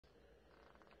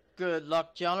Good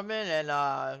luck, gentlemen. And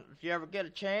if you ever get a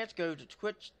chance, go to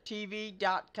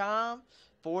twitchtv.com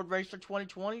Ford Racer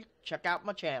 2020. Check out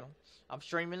my channel. I'm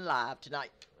streaming live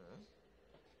tonight.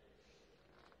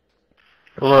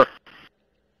 Look.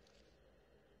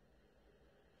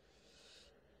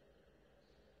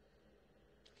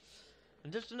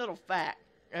 And just a little fact.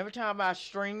 Every time I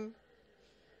stream,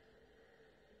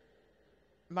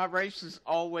 my races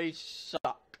always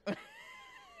suck.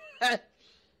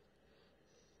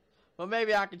 Well,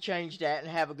 maybe I could change that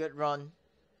and have a good run.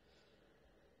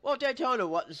 Well, Daytona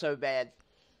wasn't so bad,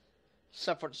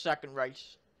 except for the second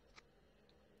race.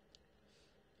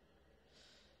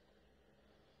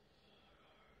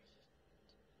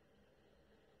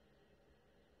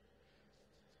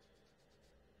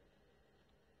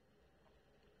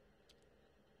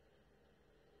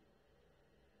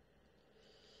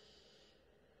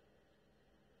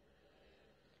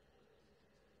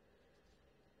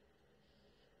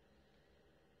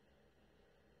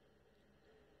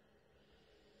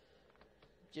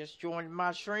 Just joined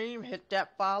my stream, hit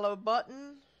that follow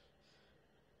button.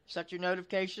 Set your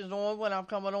notifications on when I'm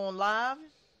coming on live.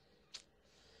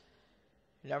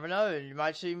 You never know, you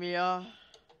might see me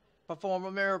perform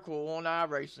a miracle on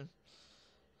iRacing.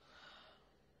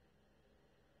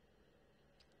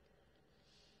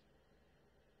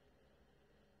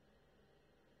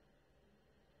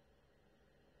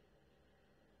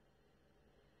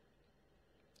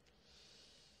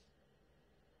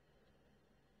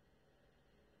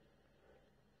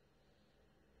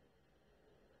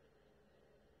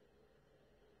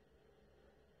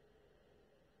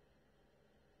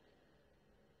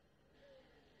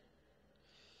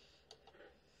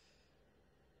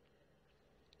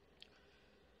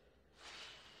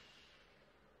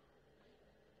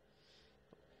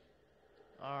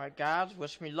 Alright guys,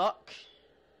 wish me luck.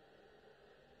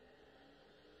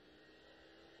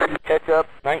 Catch up,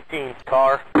 19th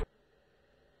car.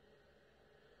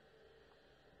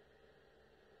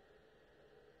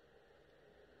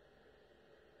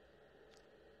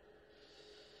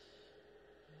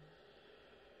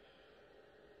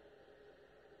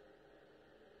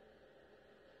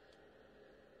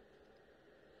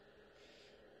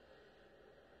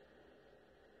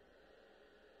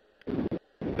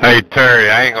 Hey, Terry,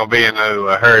 I ain't going to be in no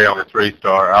hurry on this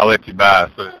restart. I'll let you buy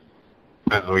as soon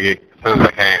as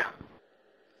I can.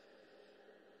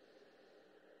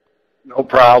 No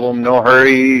problem. No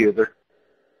hurry either.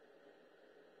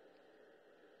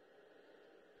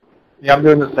 Yeah, I'm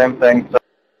doing the same thing. So.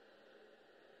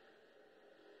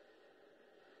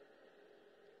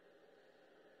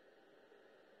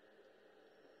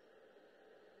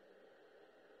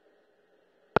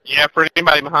 Yeah, for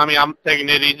anybody behind me, I'm taking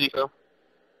it easy, so.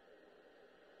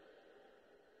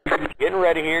 Getting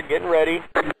ready here, getting ready.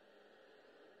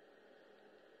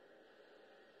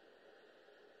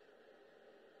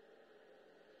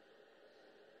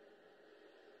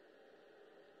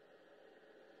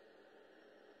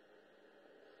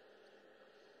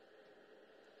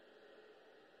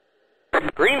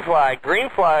 Green flag, green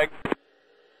flag.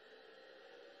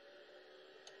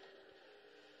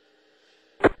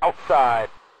 Outside.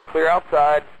 Clear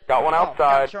outside. Got one outside.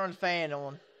 Gotta turn the fan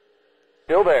on.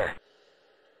 Still there.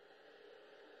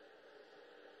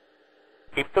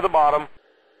 Keep to the bottom.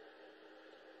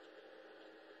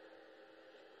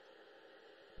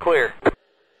 Clear.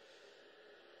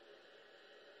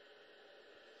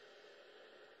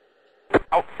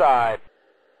 Outside.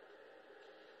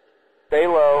 Stay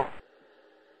low.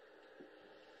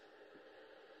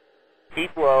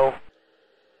 Keep low.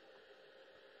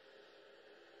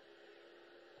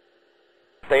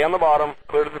 Stay on the bottom.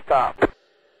 Clear to the top.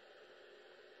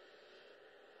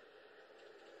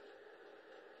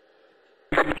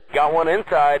 Got one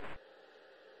inside.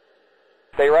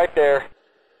 Stay right there.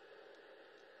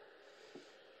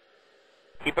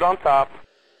 Keep it on top.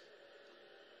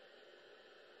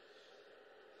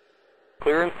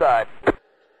 Clear inside.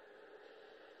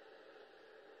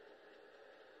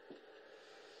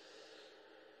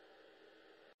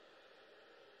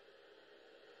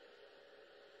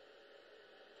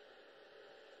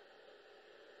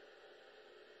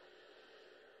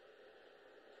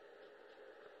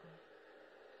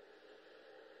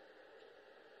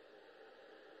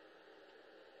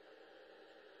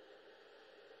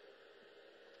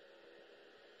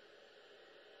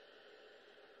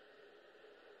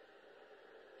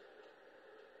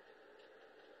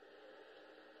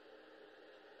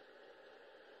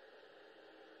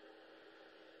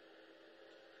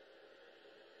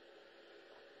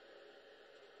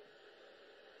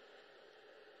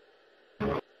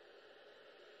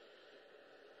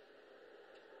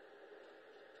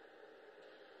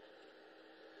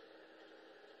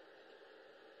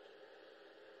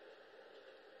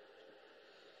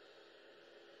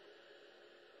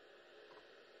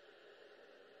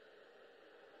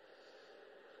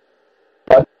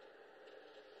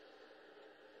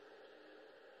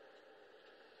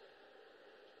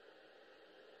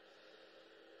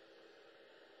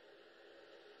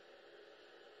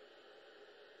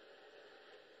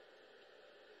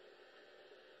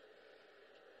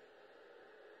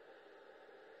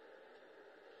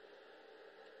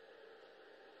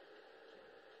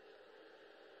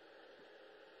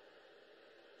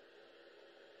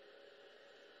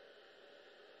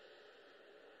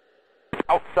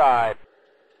 Outside.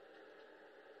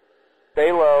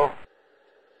 Stay low.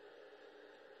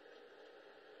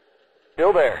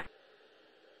 Still there.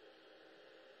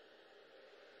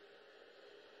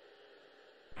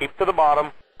 Keep to the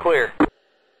bottom. Clear.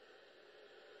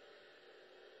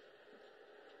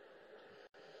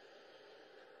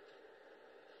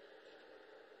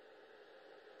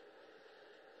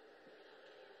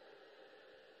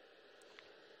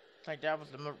 I think that was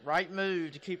the right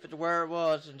move to keep it to where it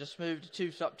was and just move the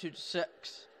 2 up to the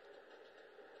 6.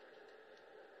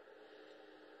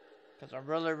 Because I'm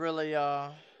really,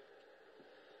 the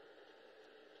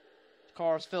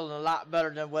car's feeling a lot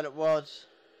better than what it was.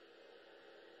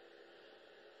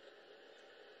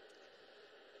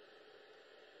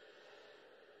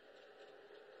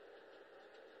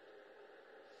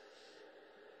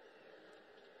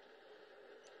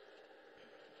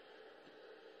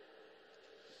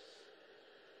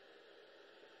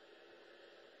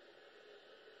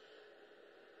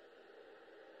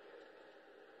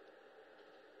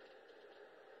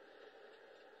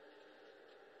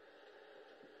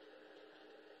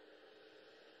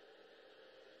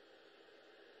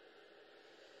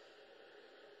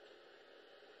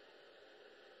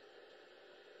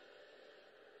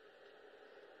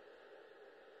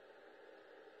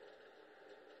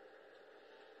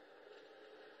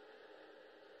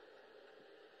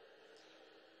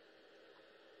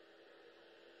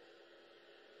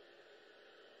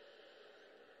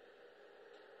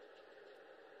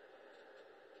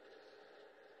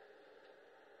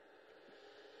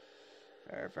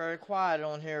 Very quiet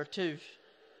on here too.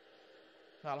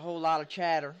 Not a whole lot of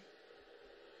chatter.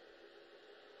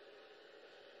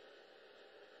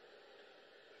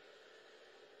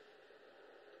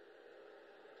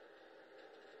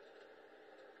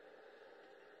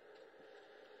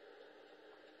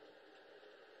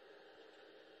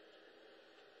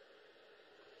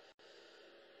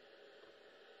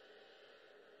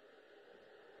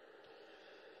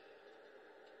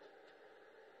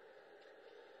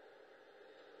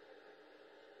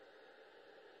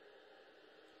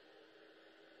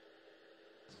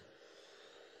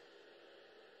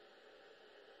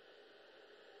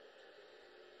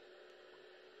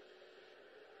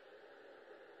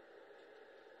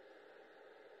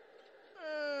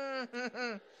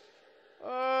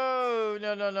 Oh,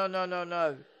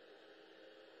 no.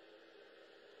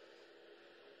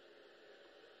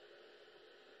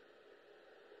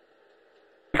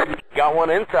 Got one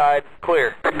inside.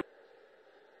 Clear.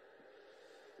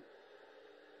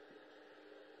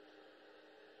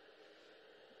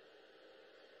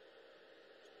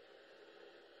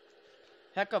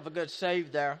 Heck of a good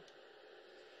save there.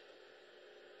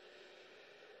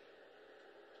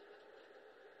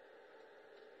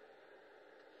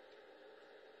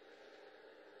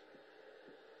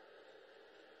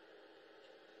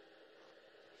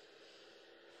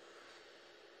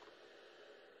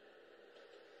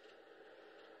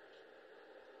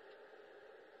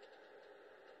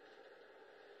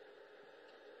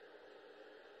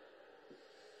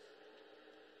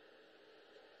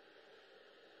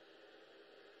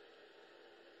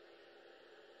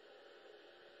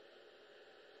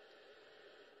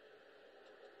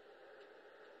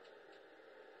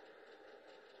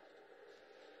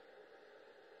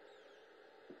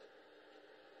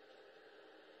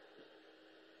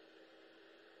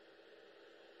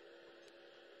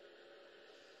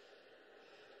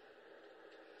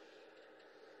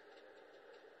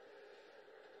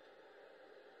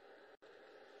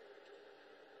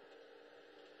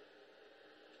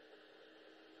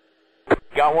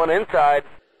 Got one inside.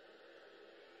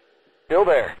 Still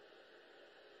there.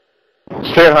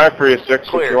 Stand high for you, 6,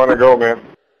 Clear. if you want to go, man.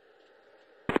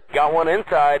 Got one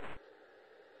inside.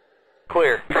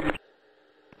 Clear.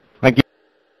 Thank you.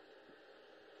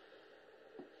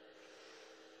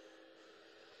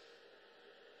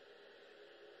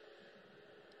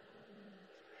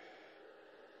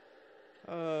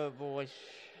 Oh boy.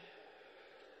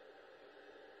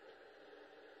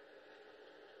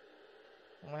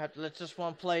 I'm gonna have to let this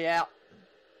one play out.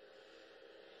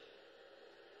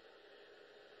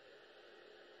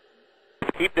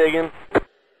 Keep digging.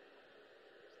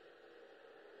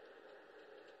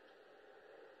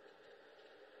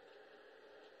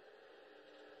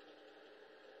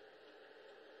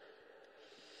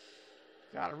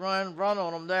 Gotta run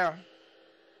on them there.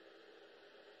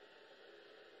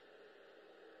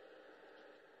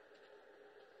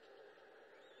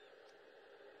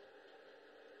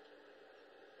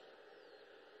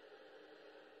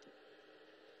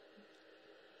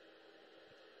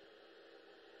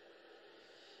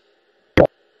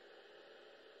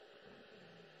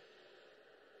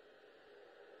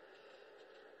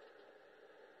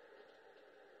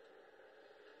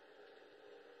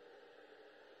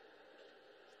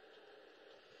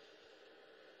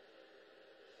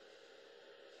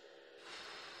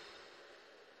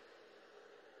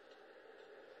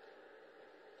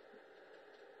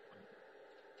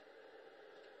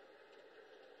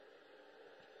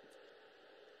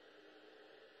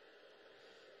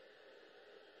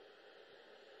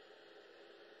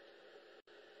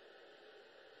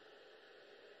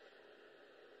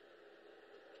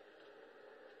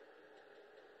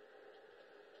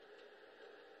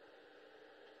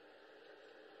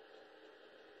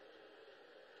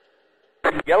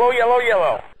 Yellow, yellow,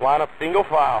 yellow. Line up single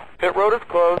file. Pit road is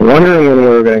closed. Wondering when we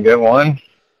were going to get one.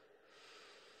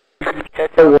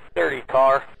 Catch up 30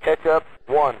 car. Catch up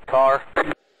 1 car.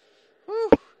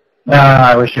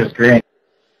 I wish it was green.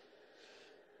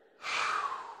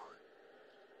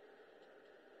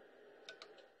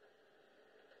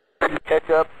 Catch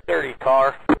up 30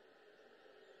 car.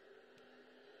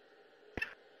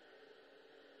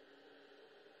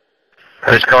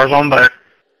 Race car's on back.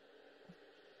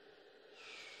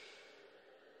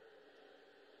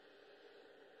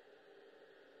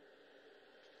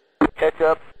 Catch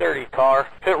up 30 car.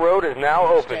 Pit road is now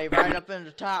open. Stay right up in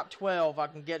the top 12. I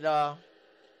can get Go,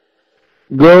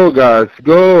 guys,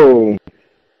 go.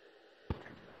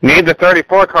 Need the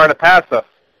 34 car to pass us.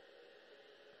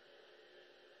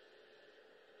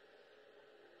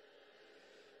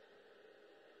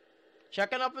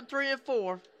 checking up in 3 and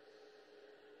 4.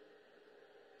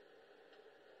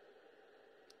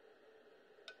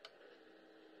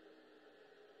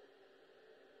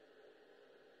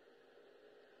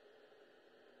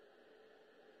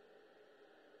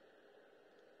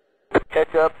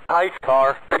 Catch up ice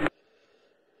car.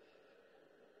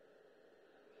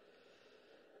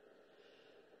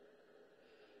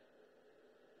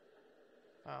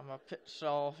 I'm a pit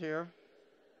stall here.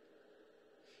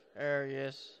 There he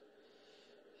is.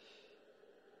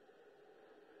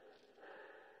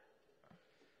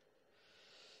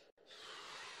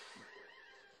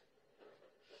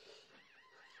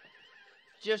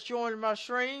 Just joined my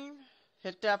stream.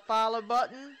 Hit that follow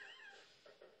button.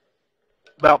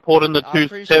 About pulled in the I 2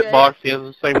 appreciate pit box. He has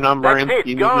the same number That's it,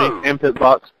 in go. me in pit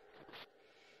box.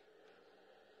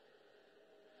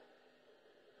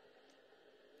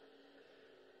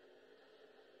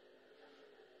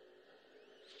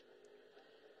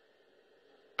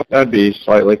 That'd be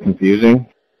slightly confusing.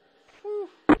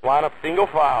 Line up single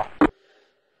file.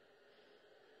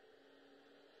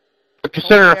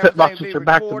 Consider our Hopefully pit boxes everything are be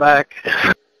back to recorded.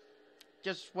 back.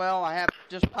 Just, well, I have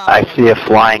just popped I in see a little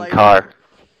flying later. car.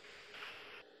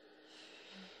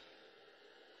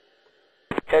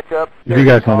 Catch up. If you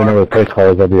guys 30 let me know car. where the place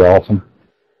call is, that'd be awesome.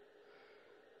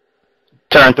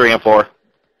 Turn 3 and 4.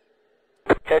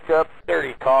 Catch up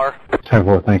 30 car.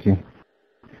 10-4, thank you.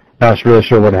 Not really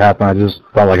sure what happened. I just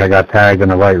felt like I got tagged in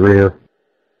the right rear.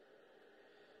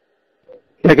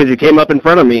 Yeah, because you came up in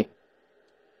front of me.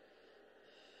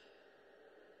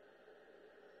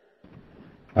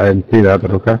 I didn't see that,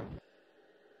 but okay.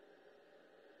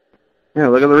 Yeah,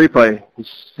 look at the replay. You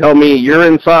tell me you're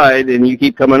inside and you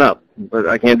keep coming up, but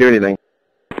I can't do anything.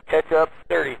 Catch up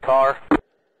 30 car.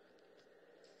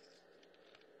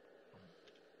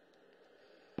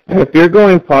 If you're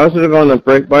going positive on the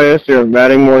brake bias, you're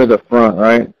batting more to the front,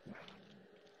 right?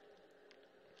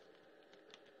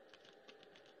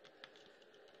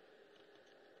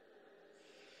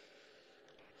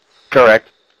 Correct.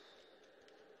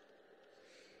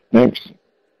 Thanks.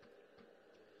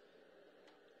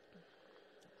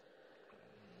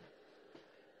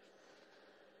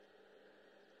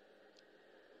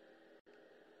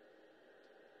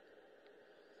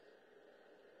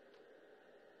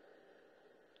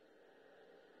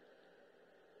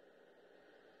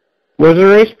 Was the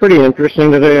race pretty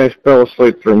interesting today? I fell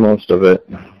asleep through most of it.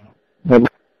 There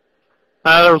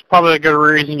was probably a good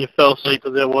reason you fell asleep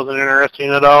because it wasn't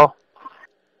interesting at all.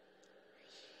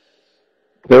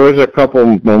 There was a couple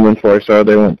moments where I saw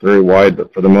they went very wide,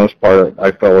 but for the most part,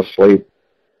 I fell asleep.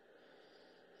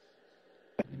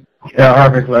 Yeah,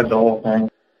 Harvick led the whole thing.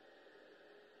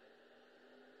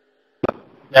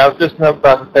 Yeah, I was just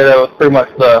about to say that was pretty much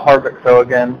the Harvick show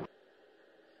again.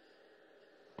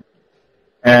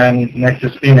 And next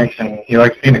is Phoenix, and you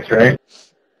like Phoenix, right?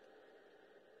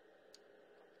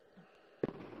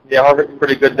 Yeah, Harvick's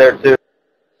pretty good there, too.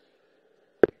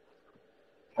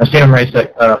 I've seen him race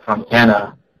at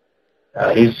Fontana.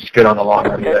 He's good on the long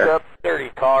run Catch there. up 30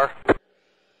 car.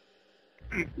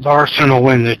 Larson will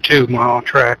win the 2-mile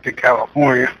track to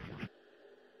California.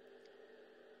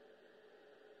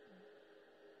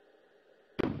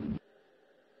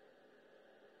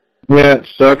 Yeah, it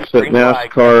sucks that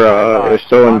NASCAR is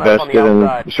so invested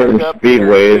in certain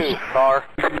speedways. Car.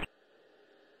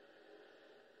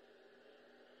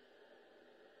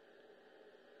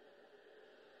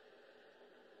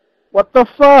 What the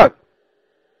fuck?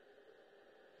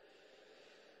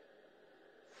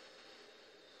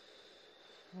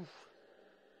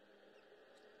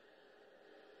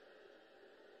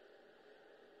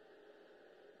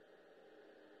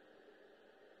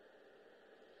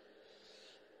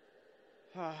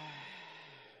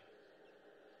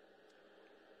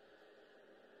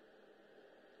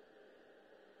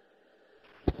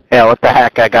 Yeah, what the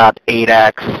heck, I got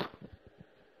 8X.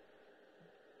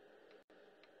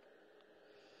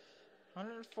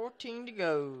 14 to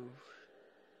go.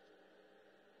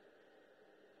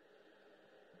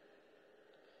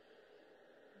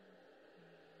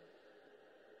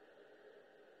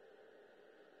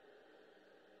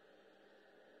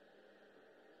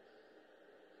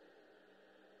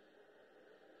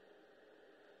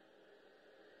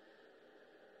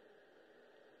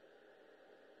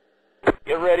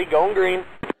 Get ready, going green.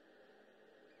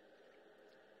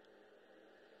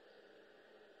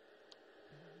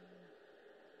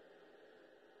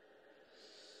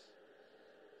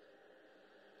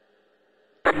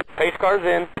 Pace car's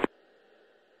in.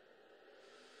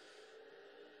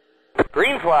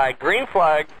 Green flag, green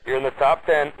flag. You're in the top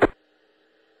 10.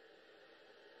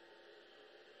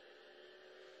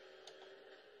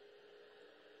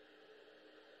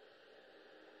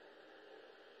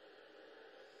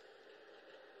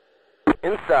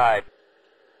 Inside.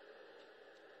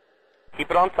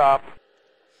 Keep it on top.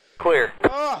 Clear.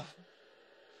 Oh!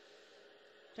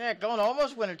 Yeah, going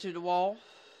almost went into the wall.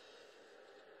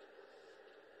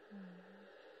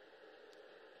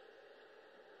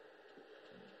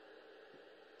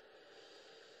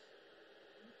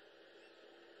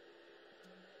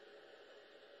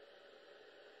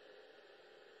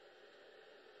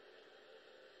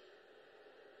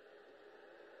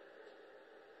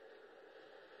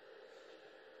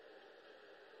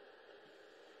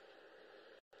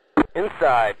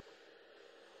 Inside.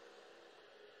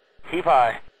 Keep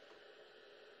high.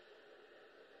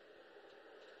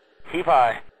 Keep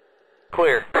high.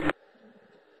 Clear.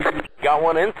 Got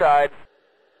one inside.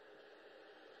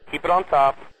 Keep it on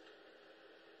top.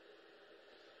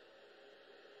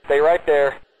 Stay right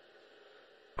there.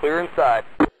 Clear inside.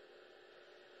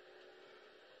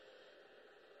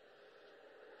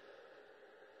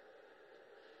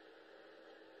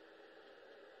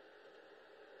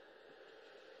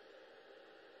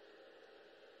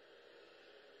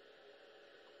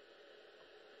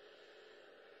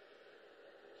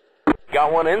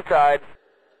 Got one inside.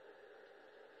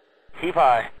 Keep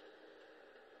high.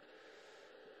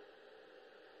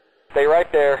 Stay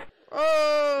right there.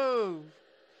 Oh!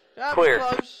 That Clear. was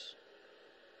close.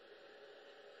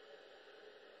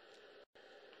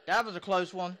 That was a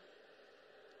close one.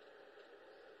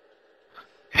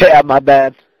 Yeah, my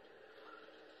bad.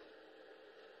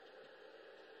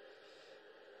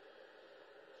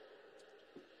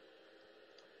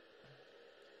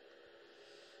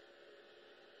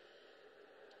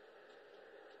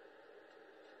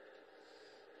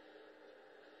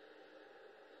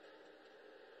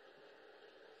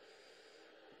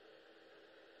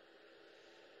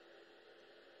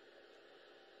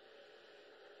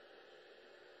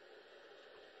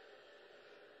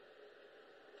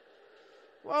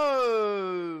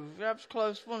 Whoa! That was a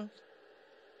close one.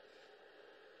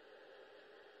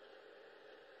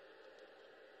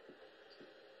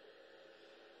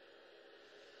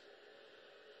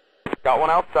 Got one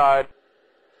outside.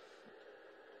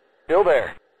 Still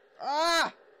there.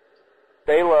 Ah!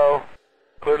 Stay low.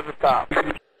 Clear to the top.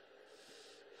 Sorry,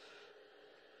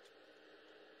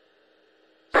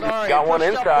 Got I one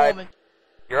pushed up inside. for me.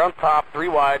 You're on top, 3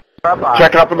 wide.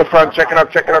 Checking up in the front, checking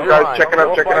up, guys, checking up, checking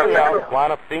up, checking up.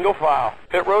 Line up single file.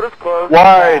 Pit road is closed.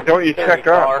 Why Pass. don't you 30 check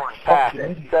up? car. Pass.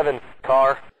 7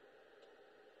 car.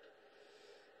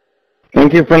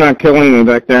 Thank you for not killing me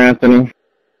back there, Anthony.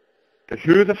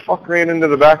 Who the fuck ran into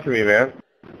the back of me, man?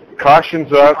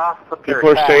 Caution's up.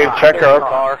 People are saying check 30 up.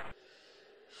 car.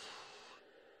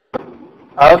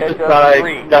 I was just thought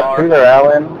I got through there,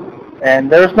 Alan,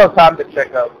 and there was no time to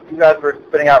check up. You guys were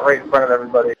spinning out right in front of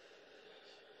everybody.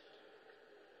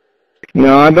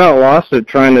 No, I about lost it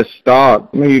trying to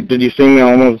stop. Did you see me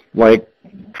almost rally at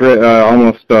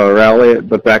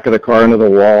the back of the car into the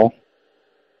wall?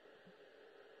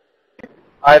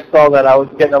 I saw that. I was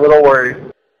getting a little worried.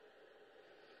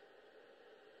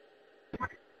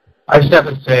 I just have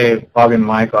to say, Bobby and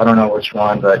Michael, I don't know which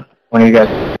one, but when you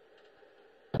guys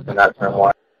in that turn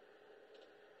one.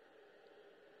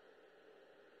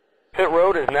 Pit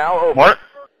road is now open. What?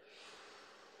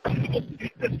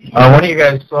 One of you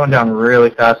guys slowing down really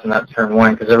fast in that turn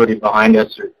one because everybody behind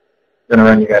us are going to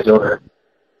run you guys over.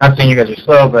 Not saying you guys are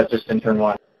slow, but just in turn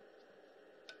one.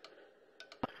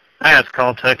 That's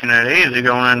called taking it easy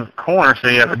going in the corner so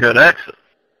you have a good exit.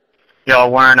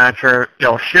 Y'all wearing out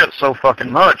y'all shit so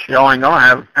fucking much, y'all ain't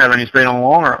gonna have any speed on the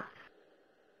long run.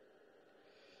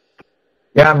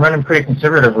 Yeah, I'm running pretty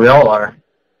conservative. We all are.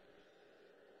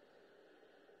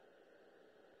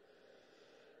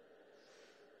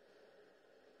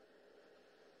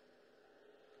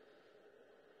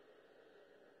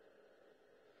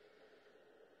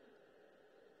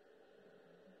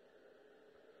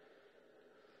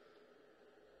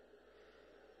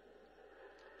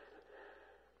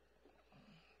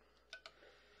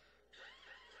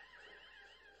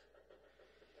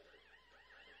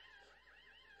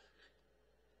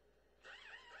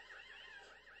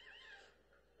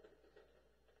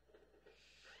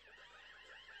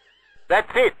 That's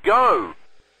it, go!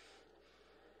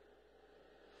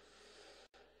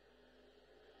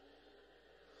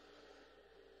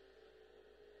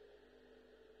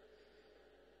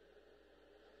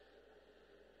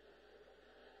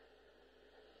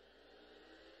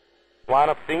 Line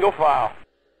up single file.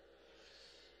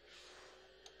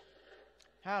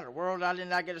 How in the world I did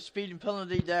not get a speeding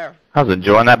penalty there? I was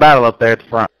enjoying that battle up there at the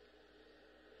front.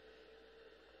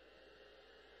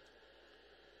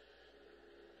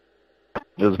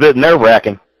 It was a bit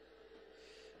nerve-wracking.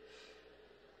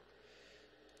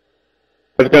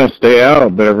 I was going to stay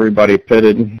out, but everybody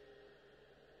pitted.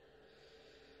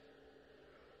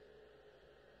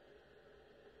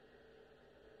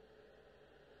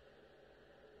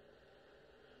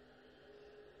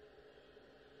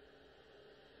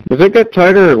 Does it get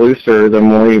tighter or looser the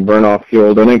more you burn off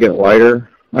fuel? Doesn't it get lighter?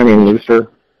 I mean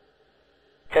looser?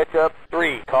 Catch up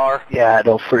 3, car. Yeah,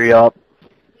 it'll free up.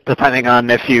 Depending on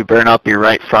if you burn up your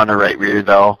right front or right rear,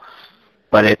 though.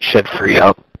 But it should free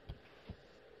up.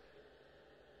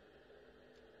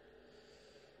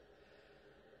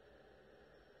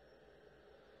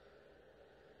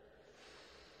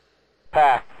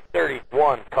 Pass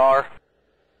 31, car.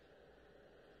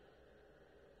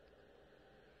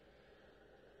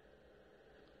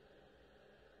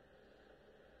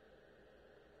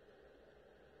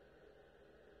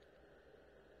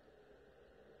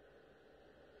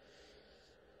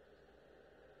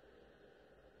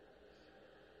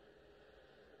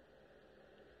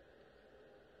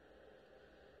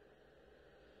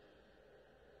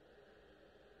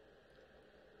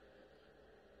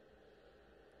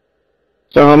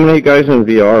 So how many guys in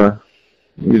VR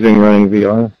running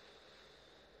VR?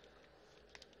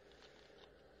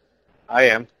 I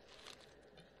am.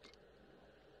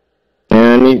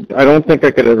 And I don't think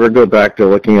I could ever go back to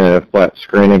looking at a flat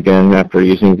screen again after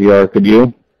using VR. Could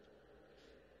you?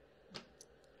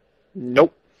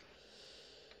 Nope.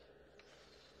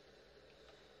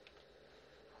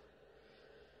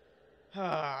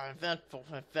 Eventful,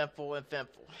 eventful,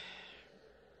 eventful.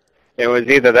 It was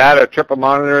either that or triple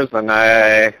monitors, and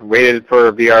I waited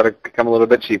for VR to become a little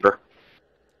bit cheaper.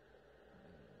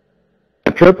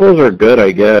 Triples are good,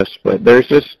 I guess, but there's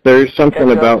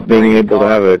something about being able to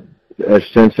have a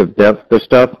sense of depth to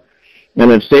stuff,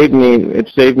 and it saved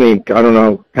me. I don't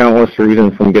know, countless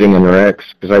reasons from getting in wrecks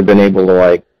because I've been able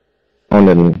to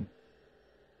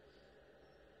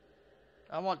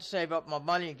I want to save up my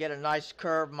money and get a nice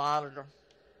curved monitor.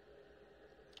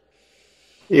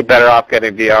 You're better off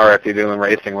getting VR if you're doing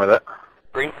racing with it.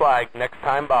 Green flag, next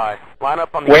time by. Line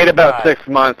up on the Wait about inside. 6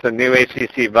 months. The new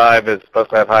HTC Vive is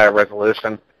supposed to have higher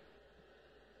resolution.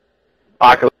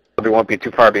 Oculus won't be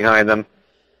too far behind them.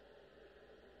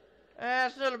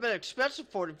 It's a little bit expensive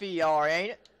for the VR,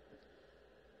 ain't it?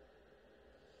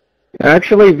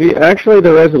 Actually,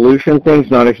 the resolution thing's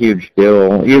not a huge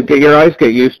deal. Your eyes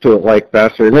get used to it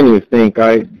faster than you think.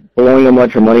 Blowing a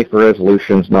bunch of money for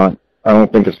resolution's not. I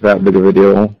don't think it's that big of a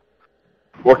deal.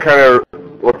 What kind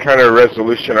of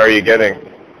resolution are you getting?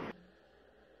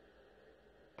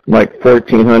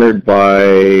 1400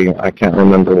 by, I can't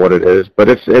remember what it is, but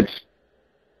it's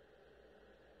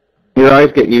your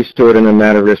eyes get used to it in a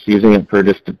matter of just using it for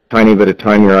just a tiny bit of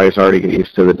time. Your eyes already get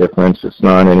used to the difference. It's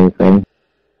not anything.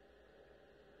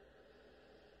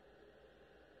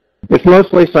 It's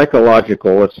mostly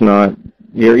psychological. It's not.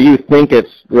 You think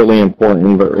it's really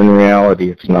important, but in reality,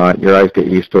 it's not. Your eyes get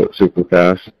used to it super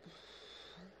fast.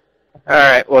 All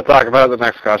right, we'll talk about the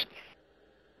next question.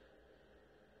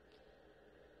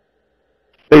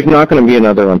 There's not going to be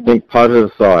another one. Think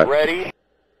positive thoughts. Ready?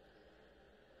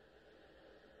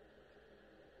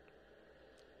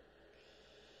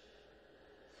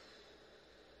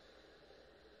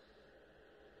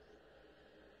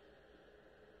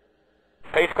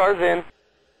 Pace car's in.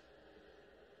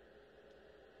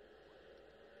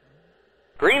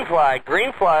 Green flag,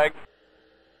 green flag.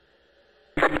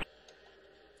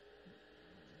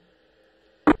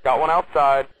 Got one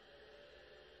outside.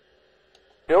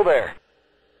 Still there.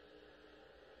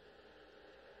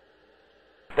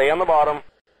 Stay on the bottom.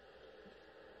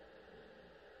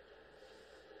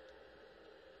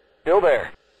 Still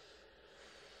there.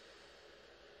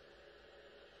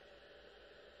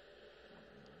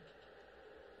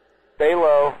 Stay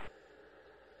low.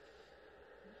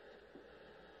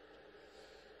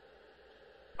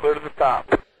 Clear to the top.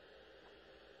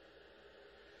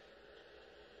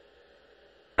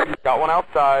 Got one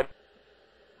outside.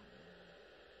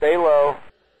 Stay low.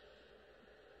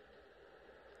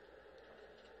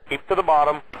 Keep to the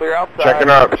bottom. Clear outside. Checking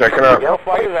up. Yellow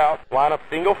flag is out. Line up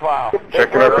single file.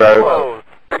 Checking up, guys.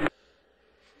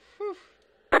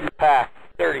 Pass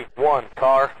 31,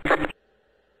 car.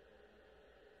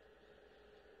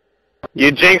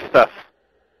 You jinxed us.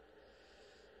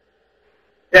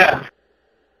 Yeah.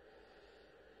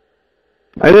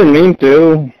 I didn't mean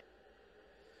to.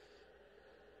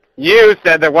 You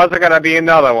said there wasn't going to be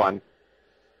another one.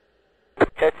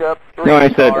 Catch up 3, No, I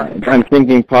said car. I'm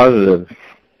thinking positive.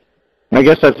 I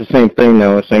guess that's the same thing,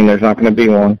 though, as saying there's not going to be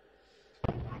one.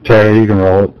 Terry, you can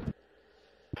roll it.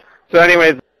 So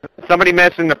anyways, somebody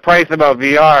mentioned the price about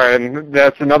VR, and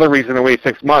that's another reason to wait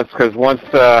 6 months, because once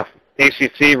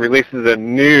HTC releases a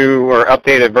new or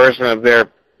updated version of their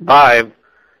Vive,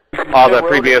 all the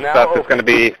previous stuff is going to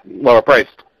be lower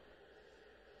priced.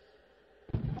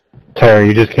 Terry,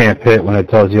 you just can't pit when it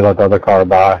tells you to let the other car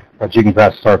by, but you can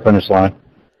pass the start-finish line.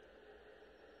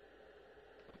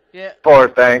 Yeah. 4,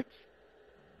 thanks.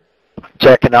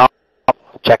 Checking up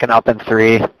in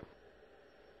 3.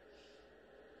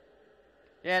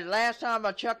 Yeah, the last time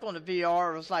I checked on the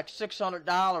VR, it was like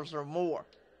 $600 or more.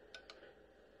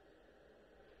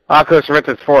 Oculus Rift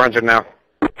is $400 now.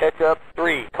 Catch up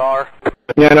 3, car.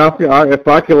 Yeah, and if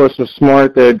Oculus was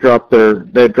smart, they'd drop down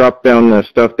the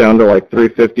stuff down to like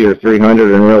 350 or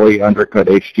 300 and really undercut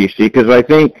HTC, because I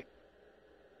think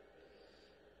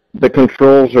the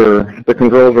controls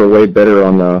are way better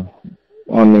on the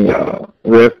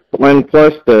Rift, and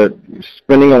plus the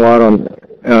spending a lot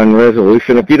on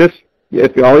resolution.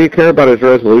 If all you care about is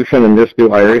resolution and just do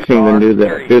iracing, then do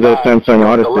the Samsung The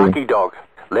Odyssey. lucky dog.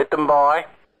 Let them by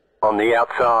on the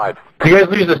outside. Do you guys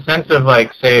lose a sense of,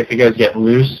 like, say, if you guys get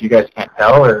loose, you guys can't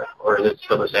tell, or is it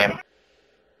still the same?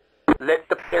 Let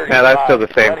the 30 Yeah, that's by. still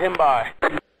the same. Let him by.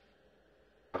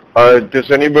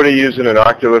 Does anybody using an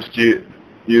Oculus, do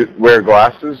you wear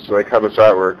glasses? Like, how does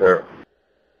that work out?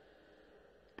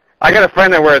 I got a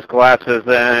friend that wears glasses,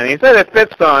 and he said it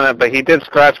fits on it, but he did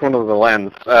scratch one of the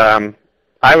lens.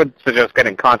 I would suggest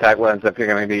getting contact lens if you're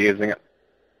going to be using it.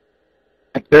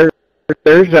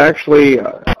 There's actually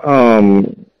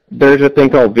there's a thing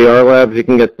called VR Labs. You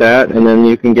can get that, and then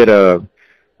you can get a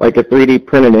 3D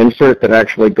printed insert that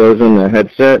actually goes in the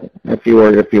headset if you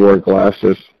wear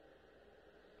glasses.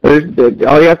 All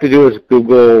you have to do is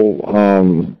Google.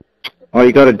 All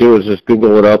you got to do is just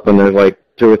Google it up, and there's like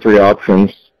 2 or 3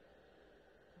 options.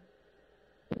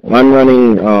 I'm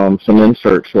running some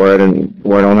inserts where I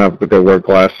don't have to go wear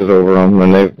glasses over them,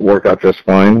 and they work out just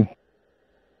fine.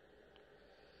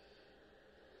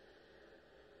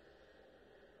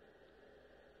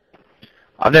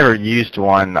 I've never used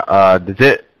one. Does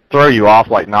it throw you off,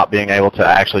 like, not being able to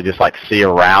actually just, like, see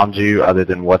around you other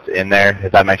than what's in there,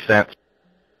 if that makes sense?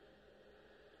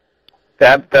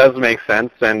 That does make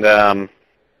sense, and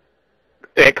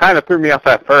it kind of threw me off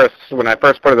at first. When I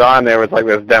first put it on, there was like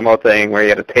this demo thing where you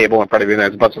had a table in front of you and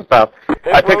there's a bunch of stuff.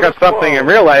 I pick up something in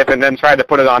real life and then try to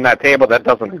put it on that table that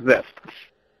doesn't exist.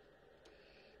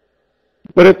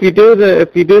 But if you do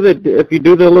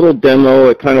the little demo,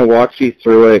 it kind of walks you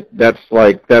through it. That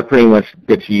pretty much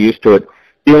gets you used to it.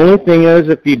 The only thing is,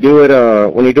 if you do it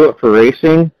when you do it for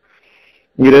racing,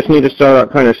 you just need to start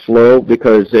out kind of slow,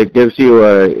 because it gives you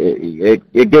a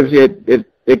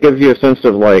sense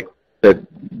of like the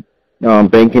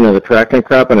banking of the track and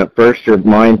crap. And at first, your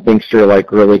mind thinks you're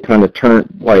like really kind of turned,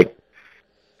 like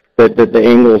that the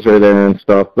angles are there and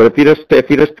stuff. But if you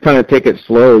just kind of take it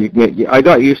slow, I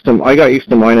got used to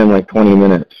mine in like 20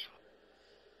 minutes.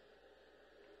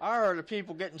 I heard of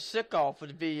people getting sick off of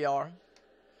the VR.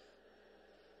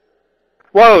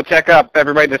 Whoa, check up.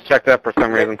 Everybody just checked up for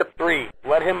some reason. The 3.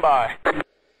 Let him by.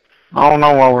 I don't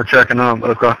know why we're checking up,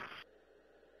 but okay.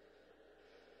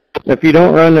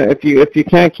 If you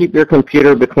can't keep your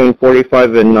computer between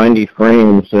 45 and 90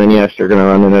 frames, then yes, you're going to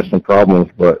run into some problems.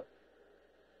 But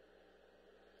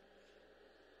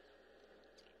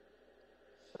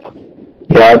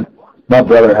yeah, my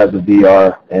brother has a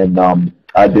VR, and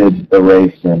I did the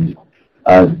race, and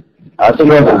I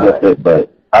struggled with it,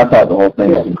 but I thought the whole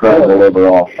thing was incredible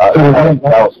overall. That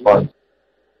was fun.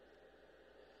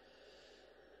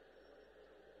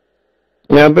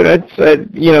 yeah, but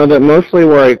that mostly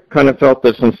where I kind of felt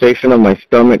the sensation of my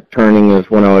stomach turning is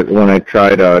when I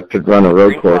tried to run a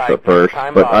road course at first.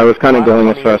 But I was kind of going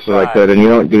as fast as I could, and you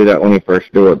don't do that when you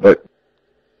first do it. But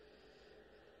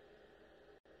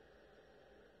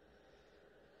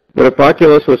if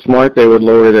Oculus was smart, they would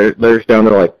lower theirs down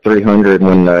to like 300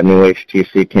 when the new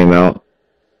HTC came out.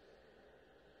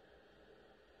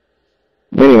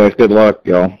 Anyways, good luck,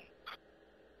 y'all.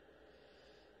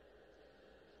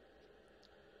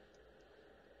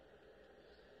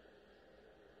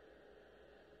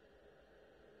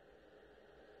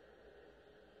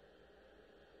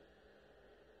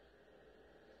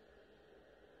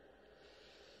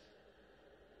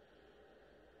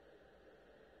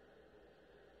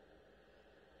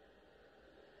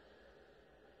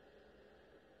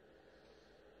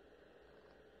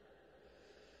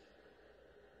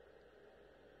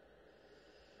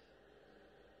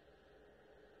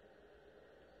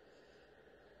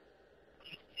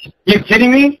 You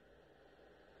kidding me?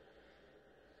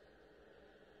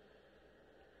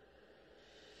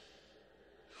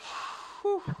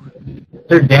 Is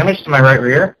there damage to my right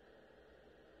rear?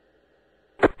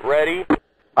 Ready?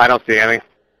 I don't see any.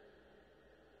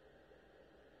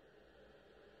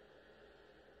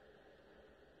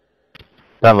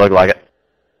 Doesn't look like it.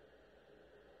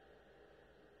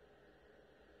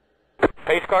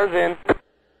 Pace car's in.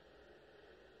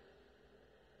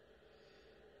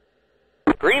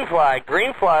 Green flag,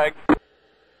 green flag.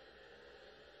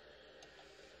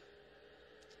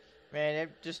 Man,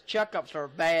 just checkups are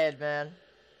bad, man.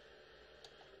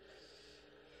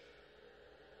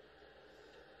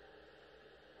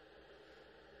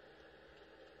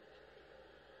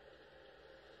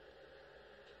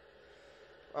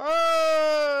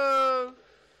 Oh!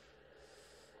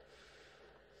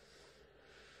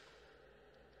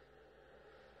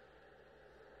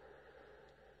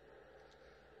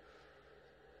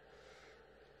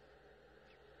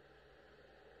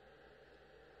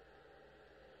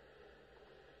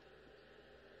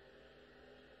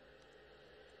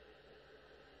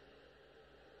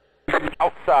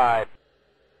 Outside.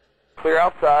 Clear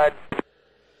outside.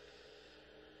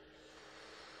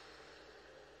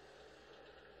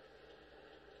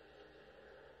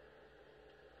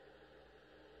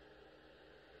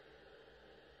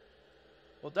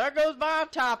 Well, there goes my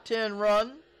top 10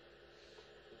 run.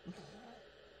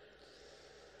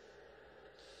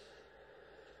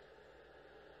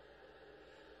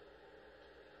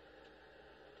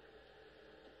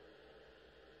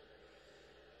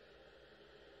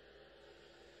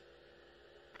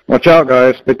 Watch out,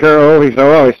 guys. Be careful. He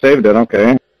saved it.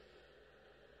 Okay.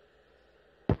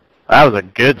 That was a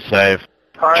good save.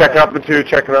 Check up the 2,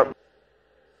 check it up.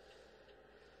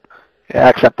 Yeah,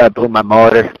 except I blew my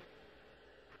motor.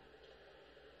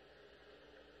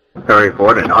 Very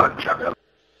forward and on it, check up.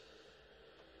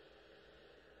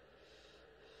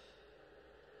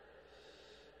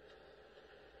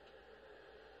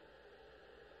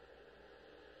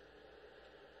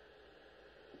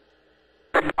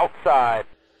 Outside.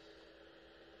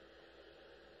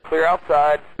 Clear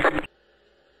outside.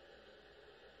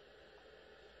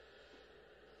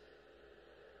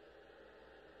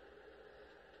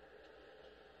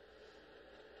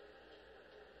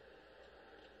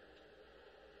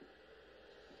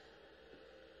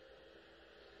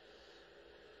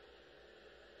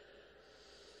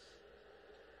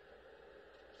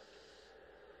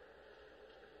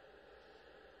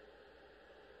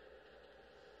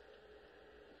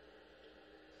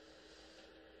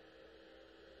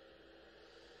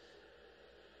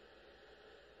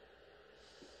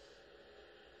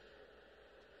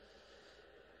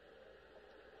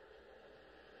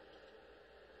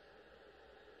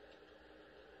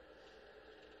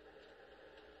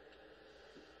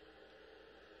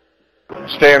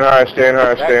 Staying high, staying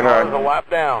high, staying That car is a high. lap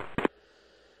down.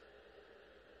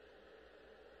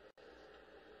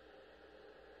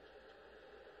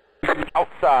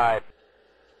 Outside.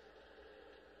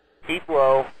 Keep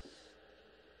low.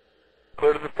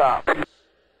 Clear to the top.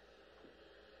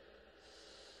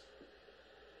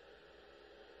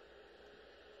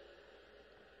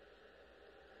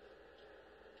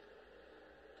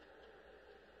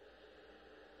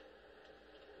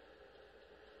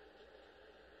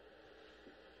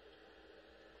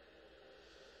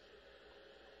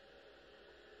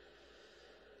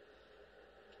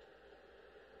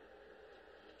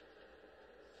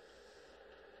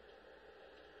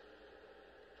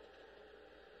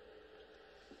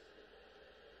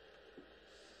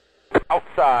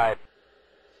 Outside.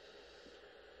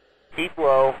 Keep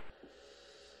low.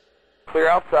 Clear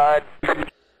outside.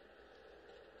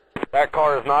 That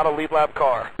car is not a lead lap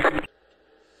car.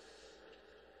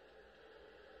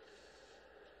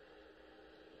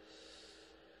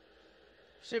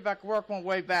 See if I can work my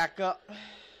way back up.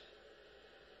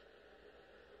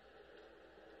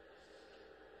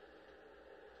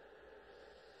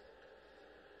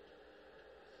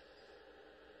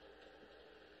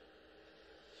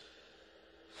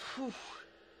 Whew.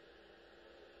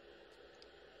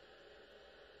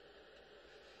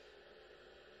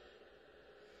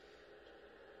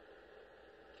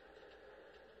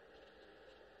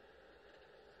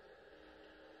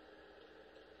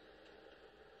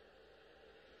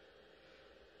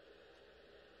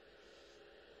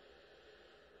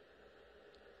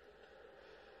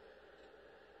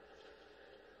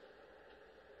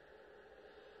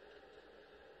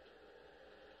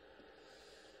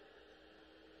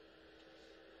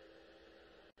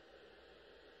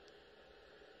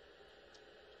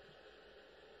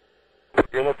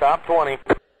 You're in the top 20.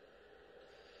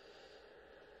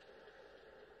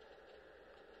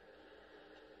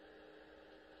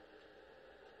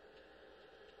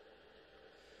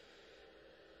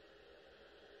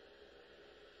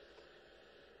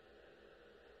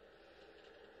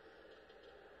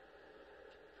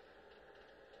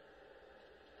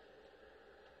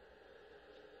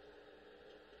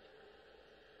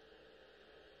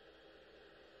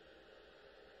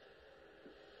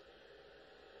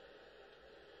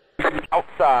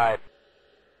 Outside.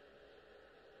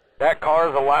 That car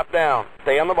is a lap down.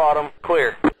 Stay on the bottom.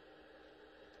 Clear.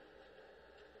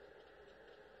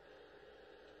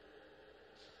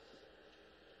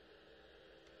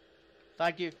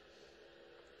 Thank you.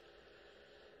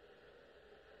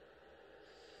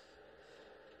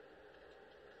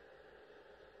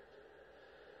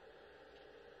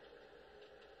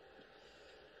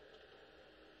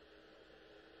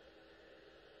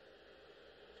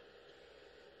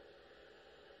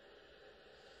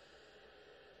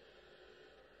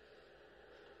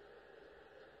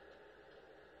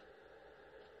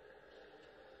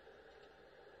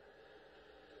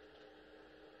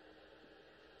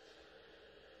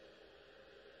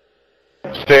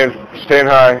 Staying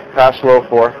high, pass low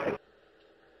 4.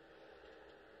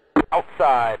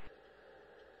 Outside.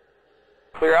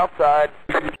 Clear outside.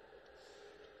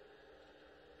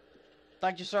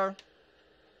 Thank you, sir.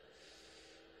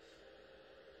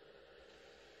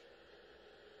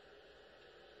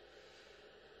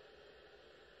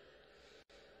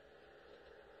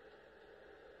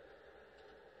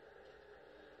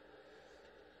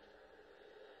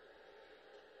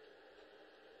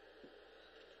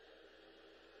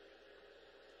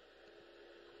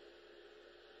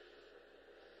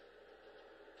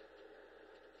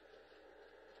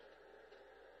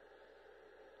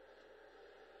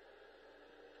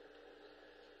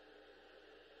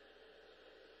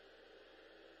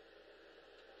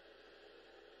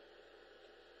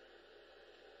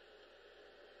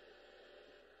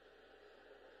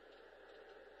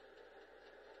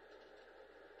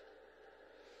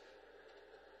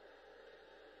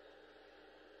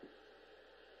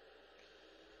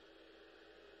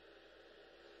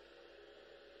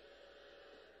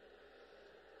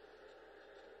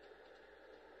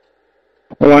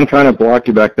 Oh, I'm trying to block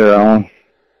you back there, Alan.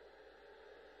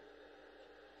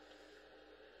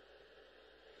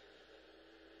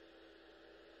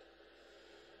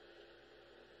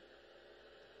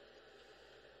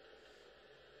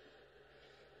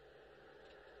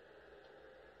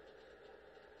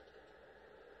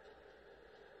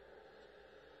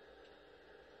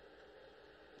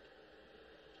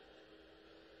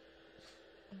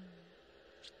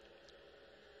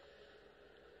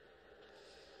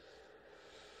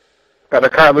 Got a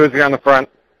car losing on the front.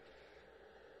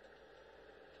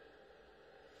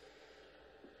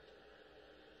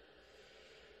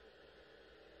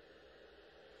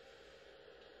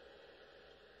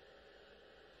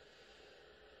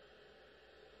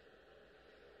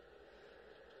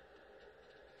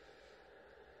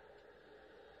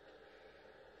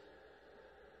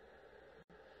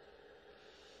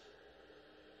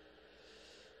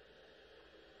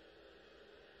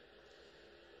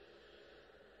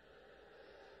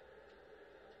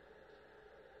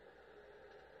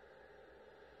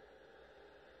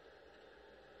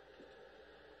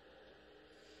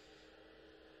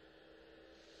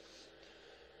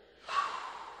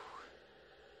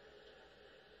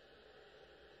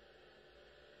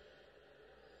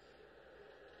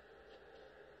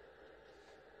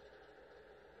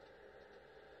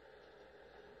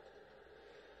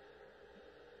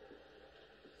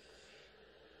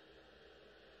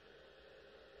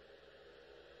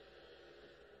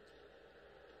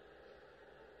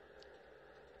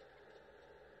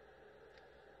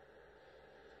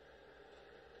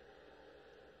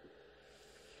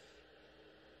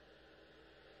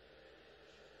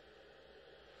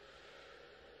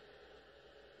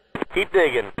 Keep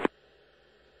digging.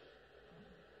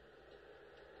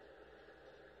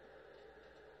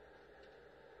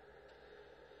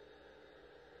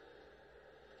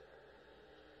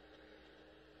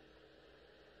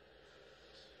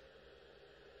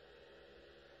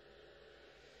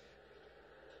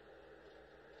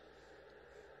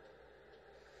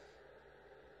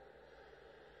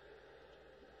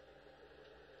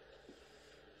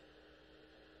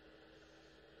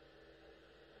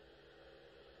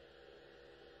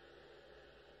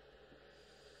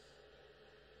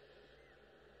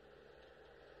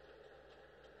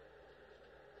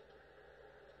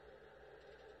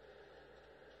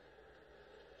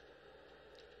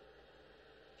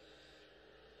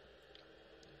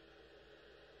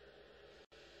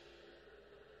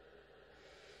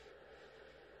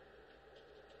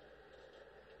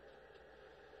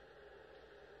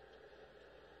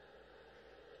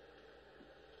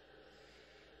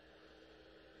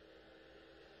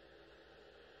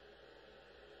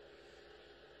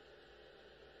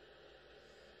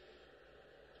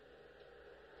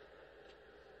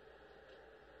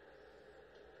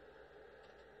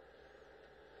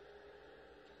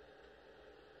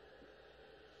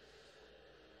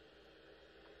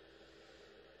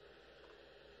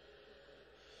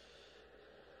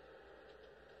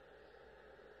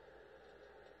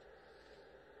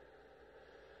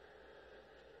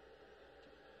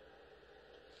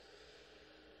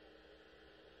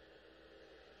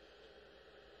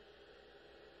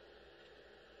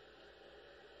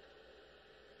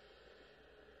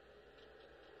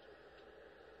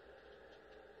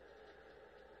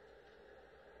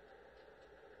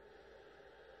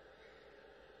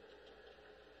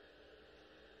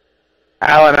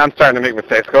 Alan, I'm starting to make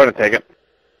mistakes. Go ahead and take it.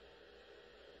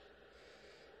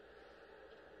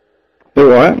 Do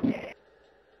what?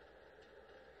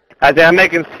 I'm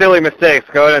making silly mistakes.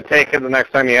 Go ahead and take it the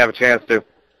next time you have a chance to.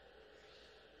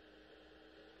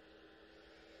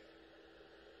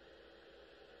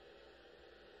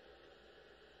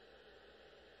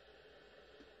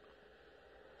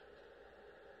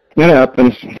 It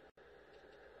happens.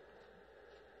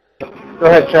 Go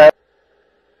ahead, Chad.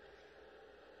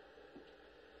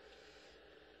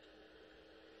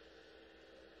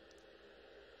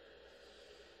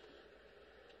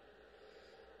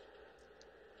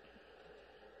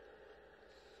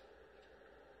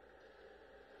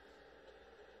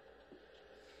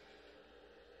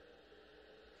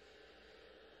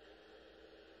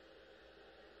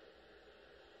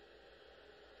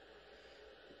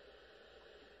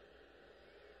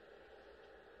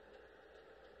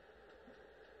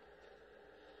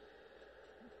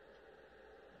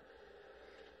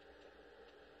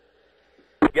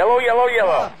 Yellow, yellow,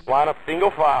 yellow. Line up single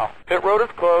file. Pit road is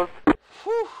closed.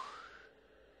 Whew.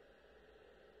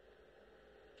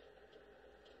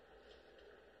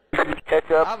 Catch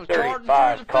I up was charging through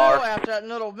 35 the car. fill after that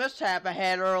little mishap I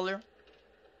had earlier.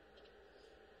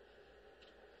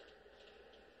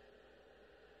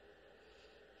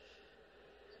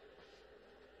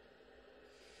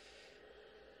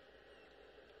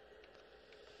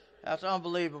 That's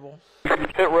unbelievable.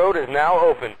 Pit road is now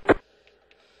open.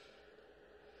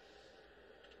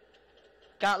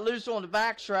 Got loose on the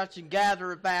back stretch and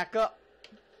gather it back up.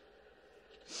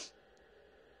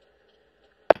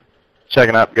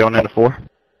 Checking up, going into 4.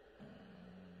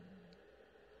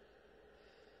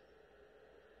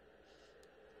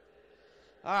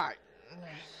 Alright.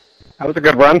 That was a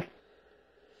good run.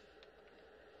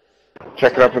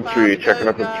 Check it up in 3, check it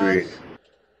up in 3.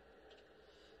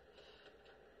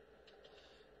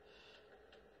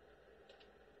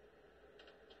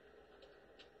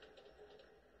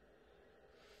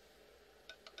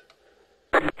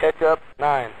 Catch up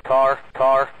 9. Car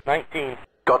 19.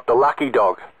 Got the lucky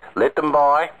dog. Let them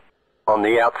by on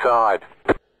the outside.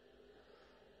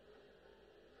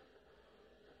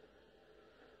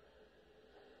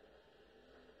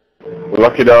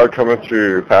 Lucky dog coming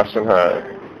through, passing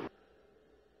high.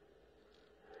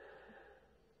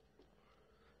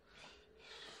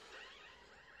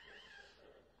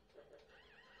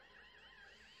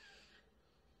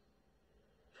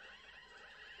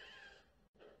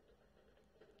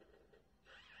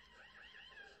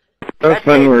 That's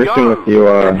fun racing with you,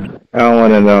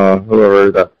 Alan, and whoever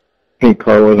the pink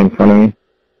car was in front of me.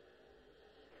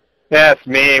 Yeah, it's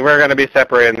me. We're going to be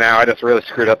separated now. I just really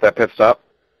screwed up that pit stop.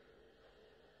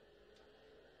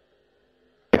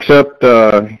 Except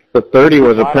the 30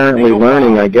 was apparently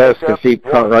learning, I guess, because he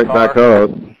caught right back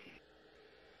up.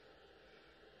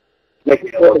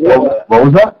 What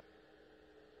was that?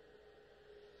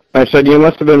 I said, you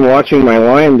must have been watching my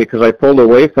line because I pulled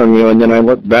away from you, and then I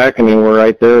looked back, and you were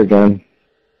right there again.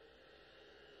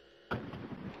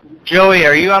 Joey,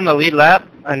 are you on the lead lap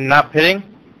and not pitting?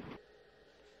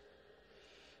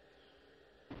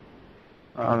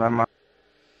 Oh, never mind.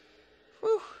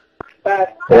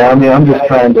 Yeah, I mean, I'm just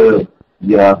trying to,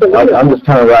 I'm just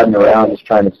kind of riding around, just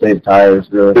trying to save tires,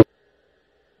 really.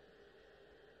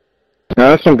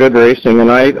 That's some good racing,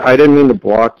 and I didn't mean to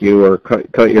block you or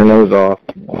cut your nose off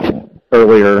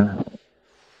earlier.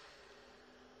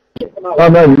 Oh,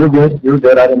 no, you were good. You were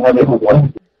good. I didn't have any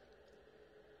complaints.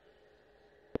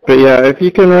 But yeah, if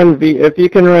you can run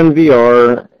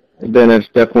VR, then it's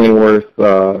definitely worth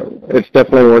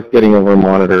getting over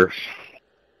monitors.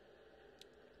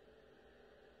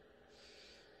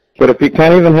 But if you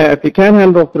can't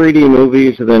handle 3D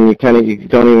movies, then you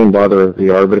don't even bother with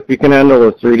VR. But if you can handle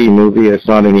a 3D movie, it's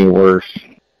not any worse.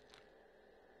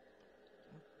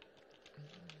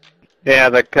 Yeah,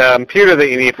 the computer that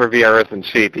you need for VR isn't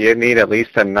cheap. You need at least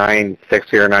a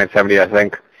 960 or 970, I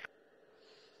think.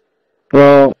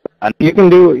 Well, you can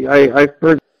do. I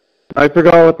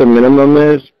forgot what the minimum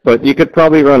is, but you could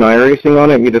probably run iRacing on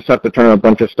it. You just have to turn a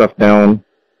bunch of stuff down.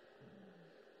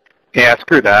 Yeah,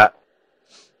 screw that.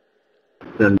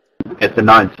 It's a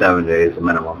 970 is the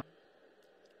minimum.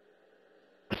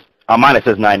 On mine it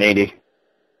says 980.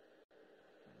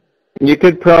 You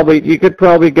could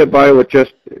probably get by with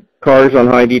just cars on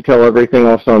high detail, everything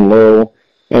else on low,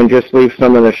 and just leave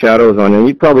some of the shadows on. And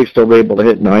you'd probably still be able to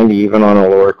hit 90 even on a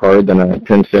lower card than a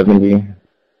 1070.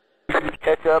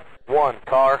 Catch up 1.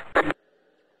 Car.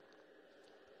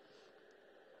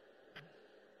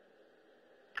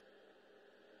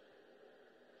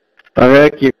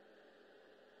 Heck, you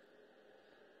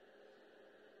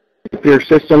if your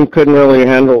system couldn't really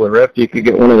handle the Rift, you could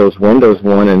get one of those Windows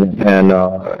one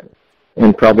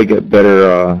and probably get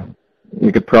better.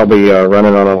 You could probably run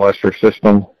it on a lesser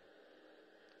system.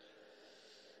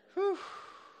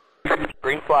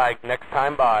 Green flag, next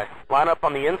time by. Line up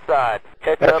on the inside.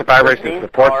 Catch That's up. if iRacing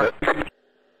supports it.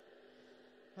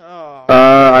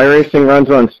 iRacing runs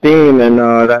on Steam, and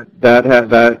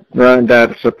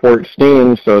that supports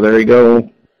Steam. So there you go.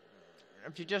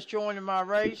 If you just joined my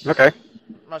race, Okay.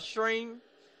 my stream,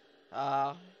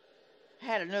 had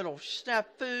a little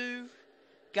snafu,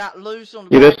 got loose on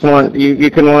the You just want you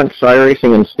can launch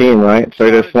iRacing in Steam, right? So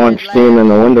you just launch Steam in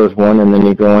the Windows one, and then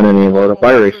you go in and you load up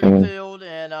iRacing. field,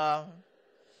 and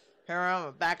here I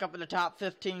am, back up in the top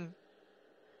 15.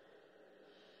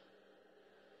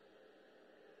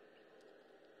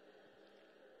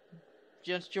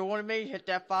 Just joining me, hit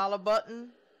that follow button.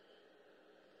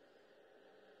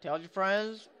 Tell your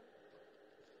friends.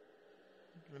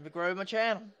 Let me grow my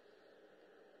channel.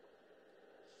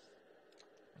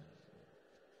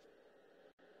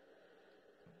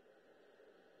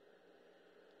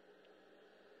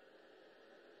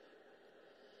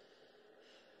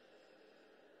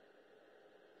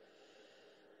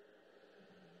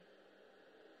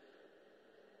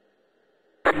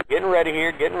 Getting ready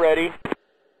here, getting ready.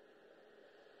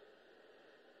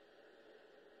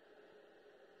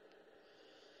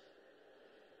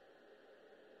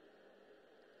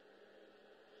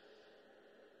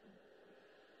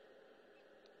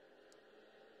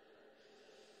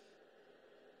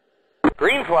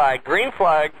 Green flag, green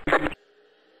flag.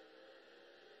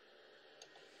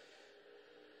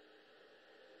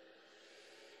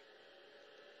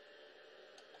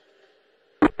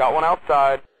 Got one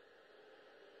outside.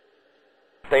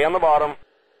 Stay on the bottom.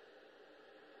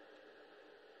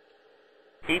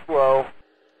 Keep low.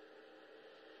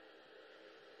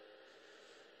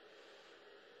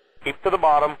 Keep to the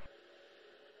bottom.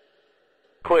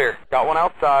 Clear. Got one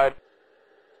outside.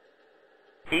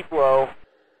 Keep low.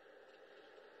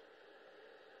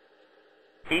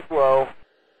 Keep low.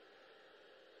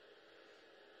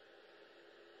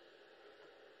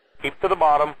 Keep to the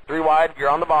bottom. 3 wide. You're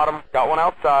on the bottom. Got one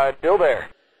outside. Still there.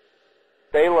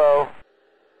 Stay low.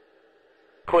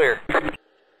 Clear.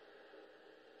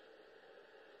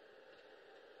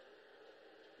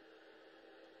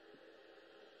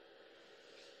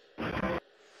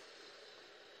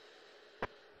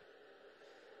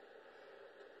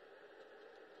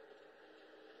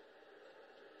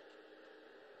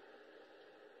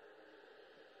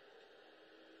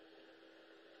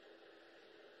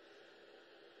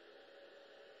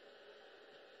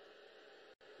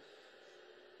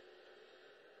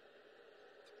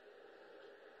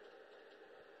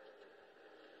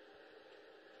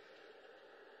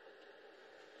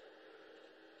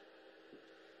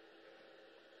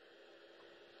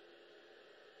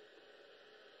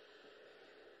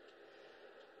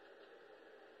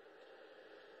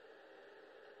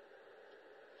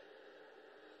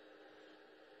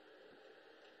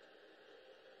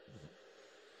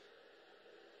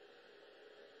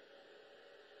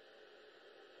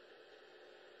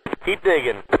 Keep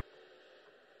digging.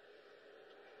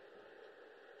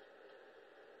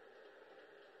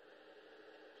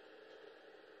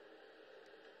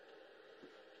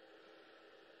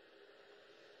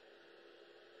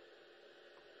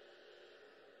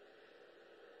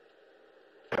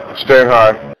 Staying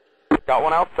high. Got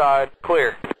one outside.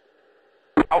 Clear.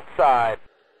 Outside.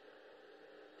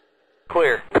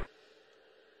 Clear.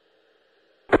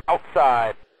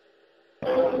 Outside.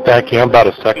 Becky, I'm about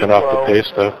a second off the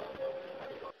pace, though.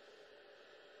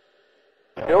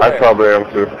 I probably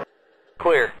am too.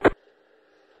 Clear.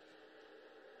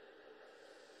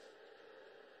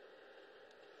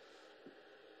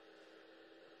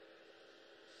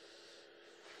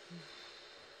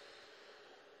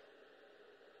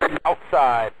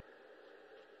 Outside.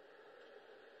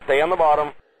 Stay on the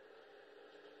bottom.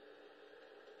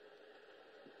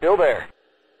 Still there.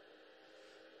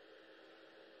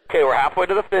 Okay, we're halfway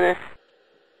to the finish.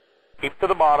 Keep to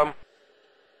the bottom.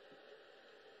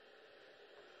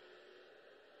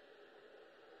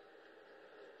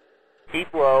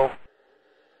 Keep low.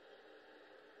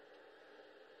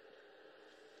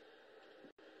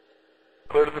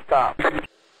 Clear to the top.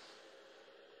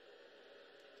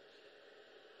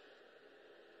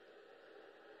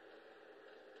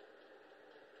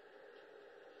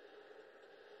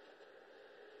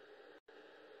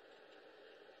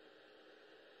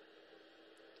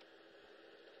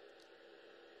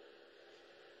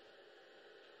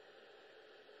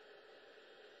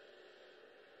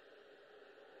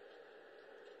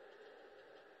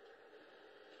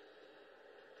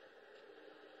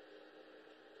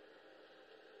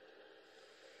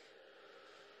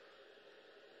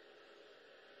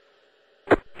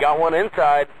 Got one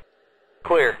inside.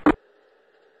 Clear.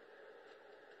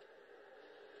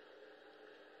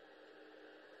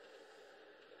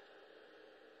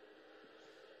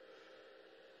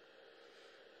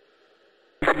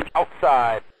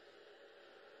 Outside.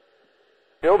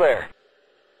 Still there.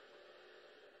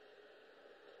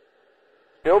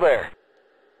 Still there.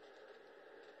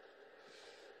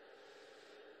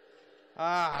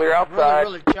 Clear outside.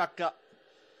 Really chucked up.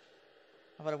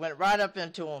 I would have went right up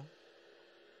into him.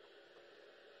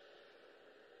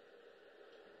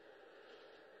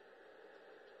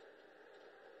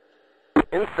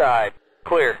 Inside.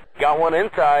 Clear. Got one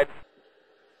inside.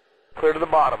 Clear to the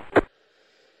bottom.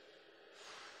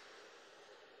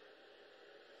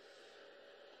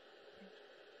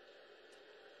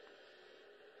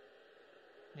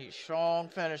 Need strong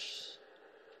finish.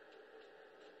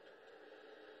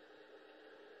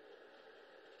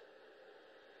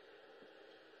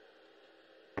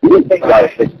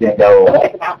 Got 16 go.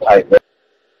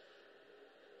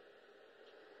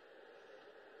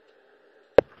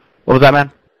 What was that,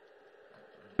 man?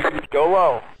 Go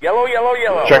low. Yellow, yellow,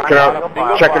 yellow. Check it up.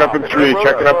 Check it up in 3.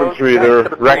 Check it up in 3. They're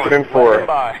wrecking in 4.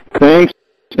 Thanks.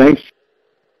 Thanks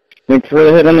for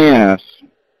the hit on the ass.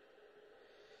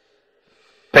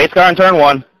 Pace car in turn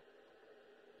 1.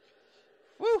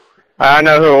 Woo. I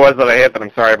know who it was that I hit, but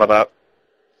I'm sorry about that.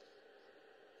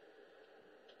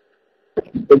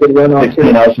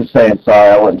 16, I was just saying sorry.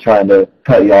 I wasn't trying to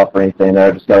cut you off or anything there.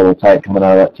 I just got a little tight coming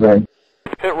out of that turn.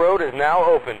 Pit road is now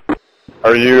open.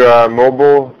 Are you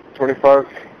mobile 25?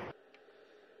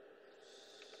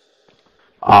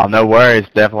 Oh, no worries.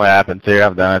 Definitely happens here.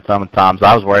 I've done it so many times.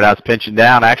 I was worried I was pinching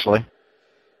down, actually.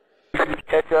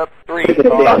 Catch up 3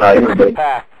 car.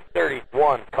 Pass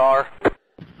 31 car.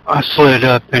 I slid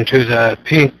up into the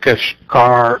pinkish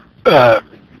car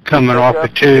coming off the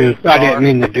 2. I didn't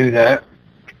mean to do that.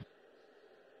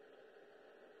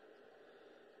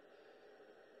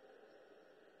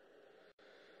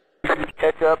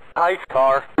 Catch up ice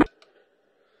car.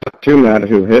 Not too mad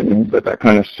who hit me, but that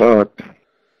kind of sucked.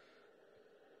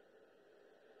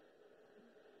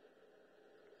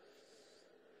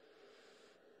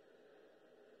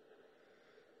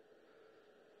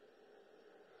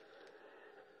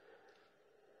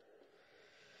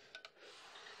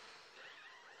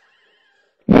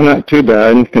 Well, not too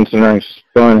bad, considering I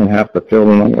spun in half the field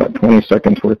and only got 20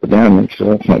 seconds worth of damage, so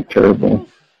that's not terrible.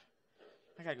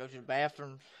 I gotta go to the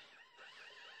bathroom.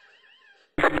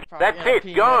 That's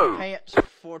it, go! Pants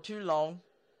for too long.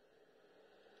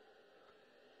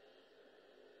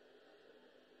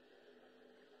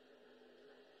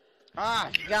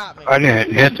 Ah, you got me. I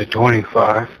didn't hit the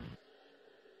 25.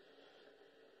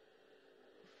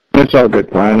 It's all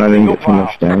good, Brian. I didn't get too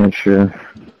much damage here.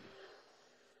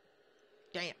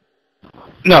 Damn.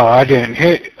 No, I didn't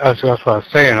hit. That's what I was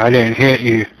saying. I didn't hit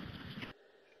you.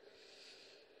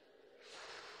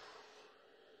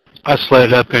 I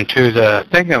slid up into the, I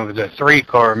think it was a 3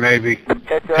 car maybe,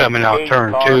 coming out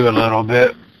turn 2 a little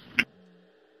bit.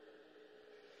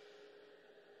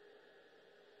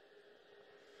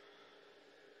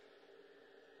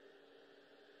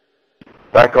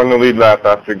 Back on the lead lap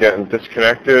after getting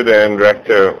disconnected and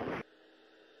wrecked out.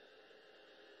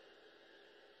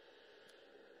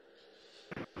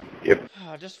 Yep.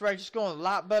 This race is going a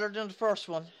lot better than the first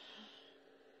one.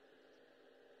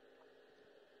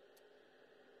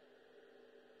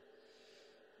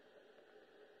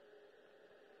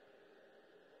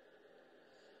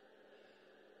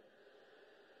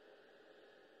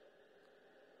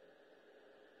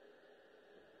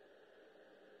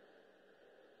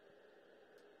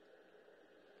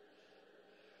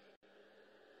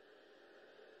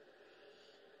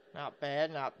 Not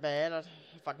bad, not bad.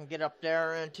 If I can get up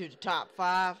there into the top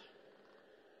 5.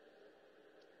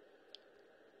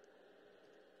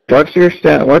 What's your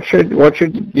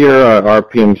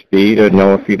RPM speed to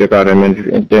know if you've got an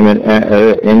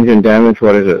engine damage?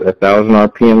 What is it, 1,000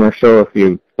 RPM or so if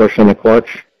you push in the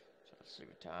clutch? Let's see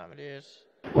what time it is.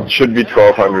 It should be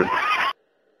 1,200.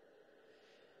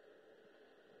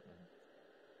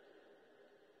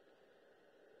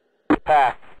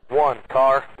 Pass 1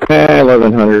 car.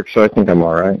 1,100, so I think I'm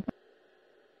alright.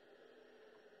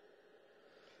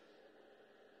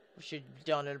 We should be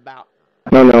done in about...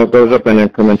 No, it goes up in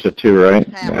increments of 2, right?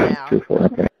 Yeah, 2, 4,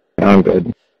 okay. I'm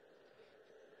good.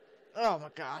 Oh my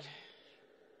god.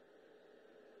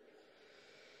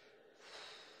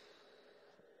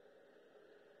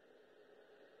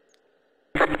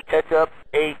 Catch up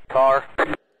 8 car.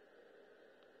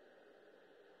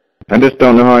 I just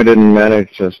don't know how I didn't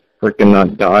manage to freaking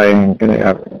not die.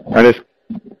 I just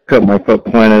cut my foot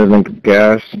planted in the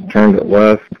gas, turned it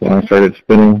left when I started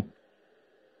spinning.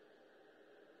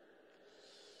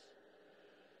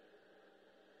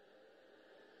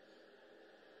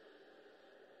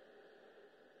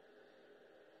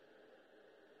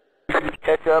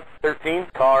 Catch up, 13,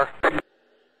 car.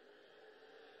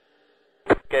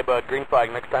 Okay, bud, green flag,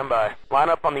 next time by. Line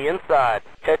up on the inside.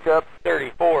 Catch up,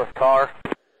 34, car.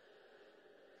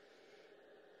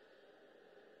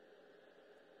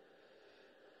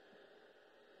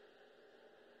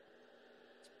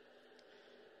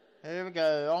 There we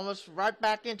go. Almost right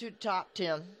back into the top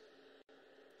 10.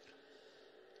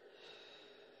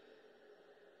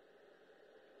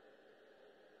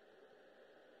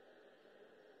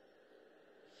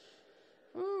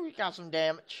 Ooh, we got some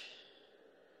damage.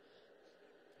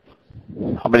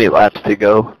 How many laps to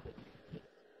go?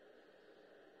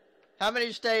 How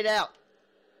many stayed out?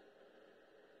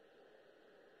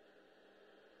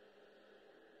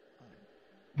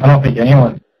 I don't think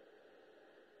anyone.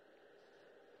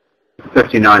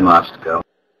 59 laps to go.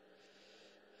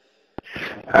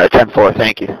 All right, 10-4,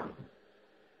 thank you.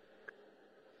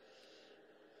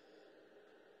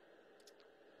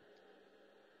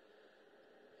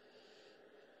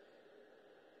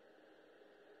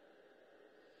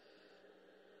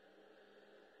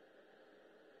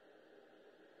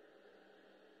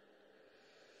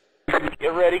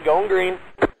 Get ready, going green.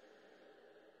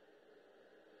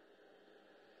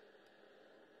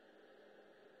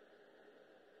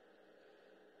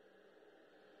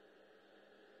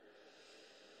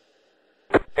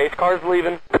 Pace car's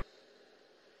leaving.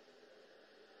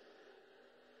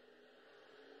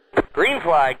 Green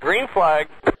flag, green flag.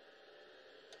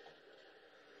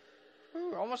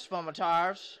 Ooh, almost spun my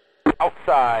tires.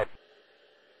 Outside.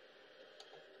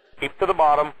 Keep to the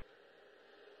bottom.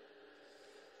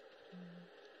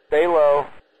 Stay low.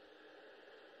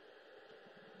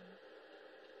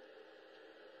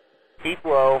 Keep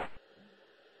low.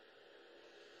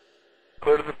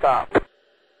 Clear to the top.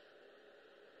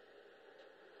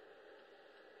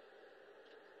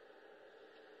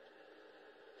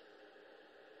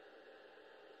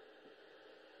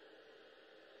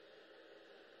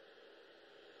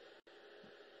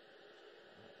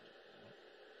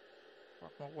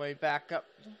 Work my way back up.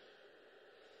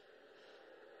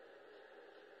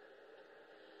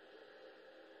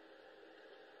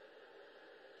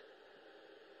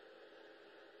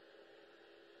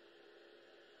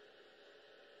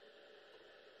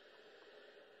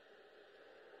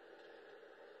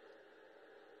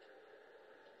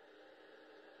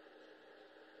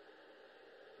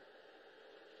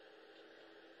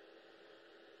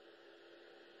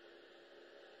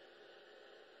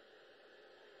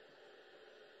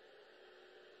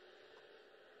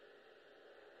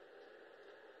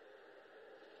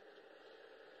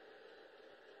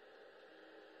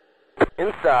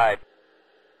 Inside.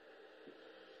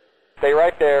 Stay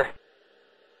right there.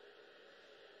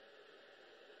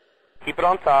 Keep it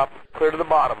on top. Clear to the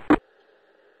bottom.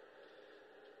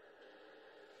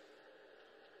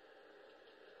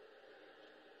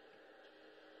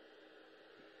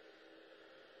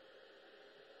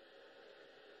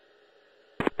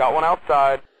 Got one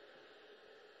outside.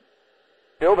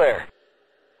 Still there.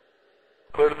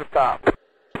 Clear to the top.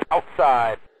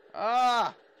 Outside.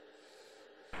 Ah!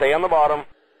 Stay on the bottom.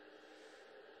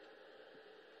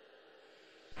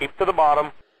 Keep to the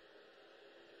bottom.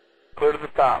 Clear to the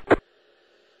top.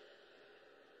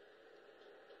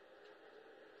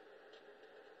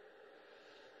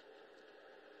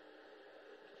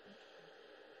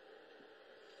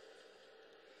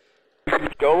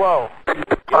 Go low.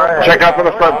 Check out for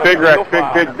the front. Big wreck.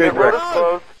 Big wreck.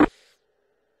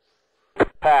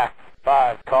 Pass.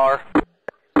 5. Car.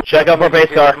 Check out for base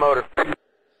car. Motor.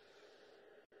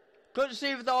 Couldn't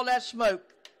see with all that smoke.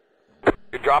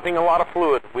 You're dropping a lot of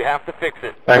fluid. We have to fix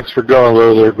it. Thanks for going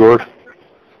low there, Gord.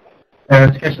 And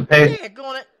let's catch the pace. Yeah,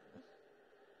 going it.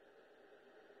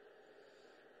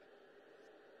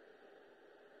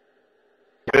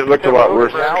 It looked a lot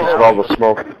worse because of all the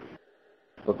smoke.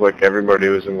 Looked like everybody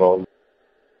was involved.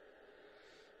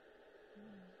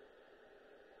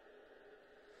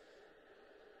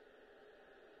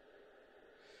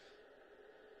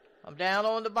 I'm down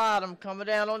on the bottom, coming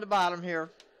down on the bottom here.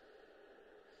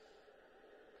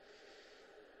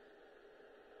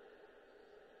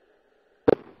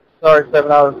 Sorry, 7,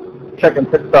 I was checking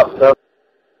pit stop stuff.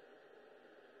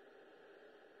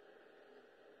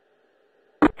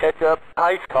 Catch up.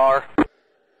 Ice car.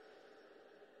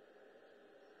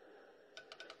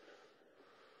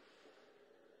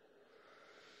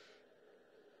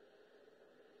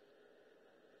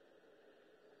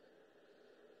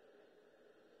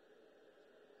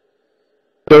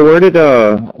 So where did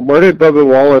Bubba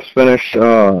Wallace finish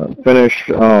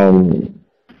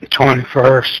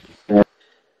 21st.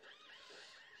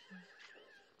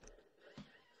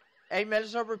 8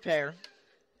 minutes of repair.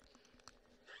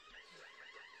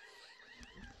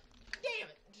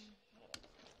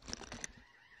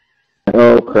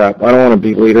 crap. I don't want to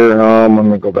be leader. I'm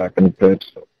going to go back in the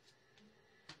pits.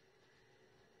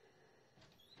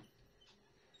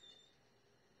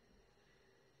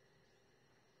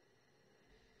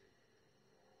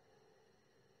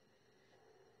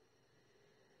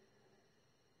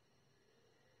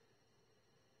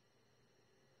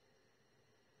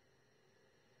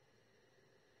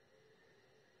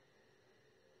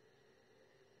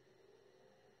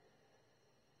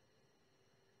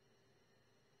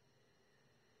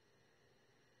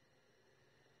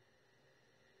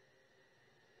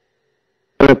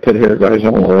 I'm going to pit here, guys.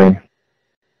 Don't worry.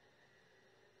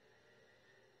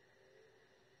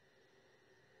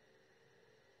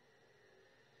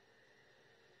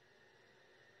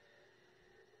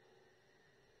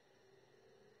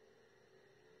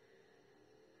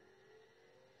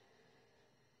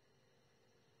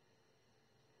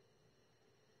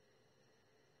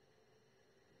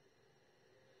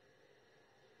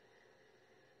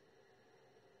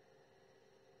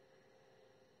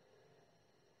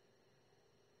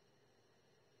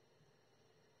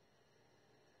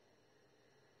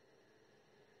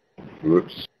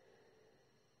 Whoops.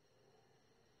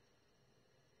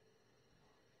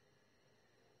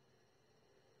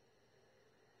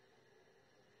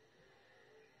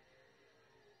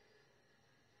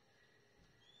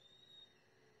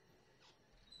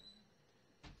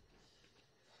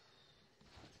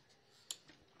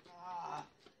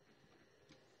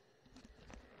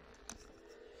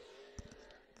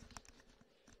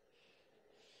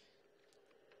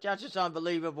 That's just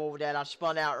unbelievable that I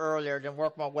spun out earlier, then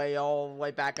worked my way all the way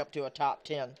back up to a top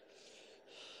 10.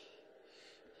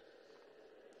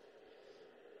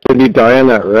 Did you die in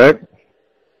that wreck?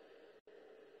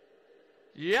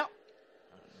 Yep.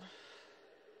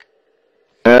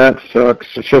 That sucks.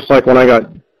 It's just like when I got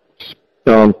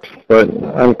dumped. But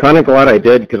I'm kind of glad I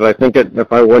did, because I think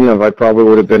if I wouldn't have, I probably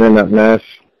would have been in that mess.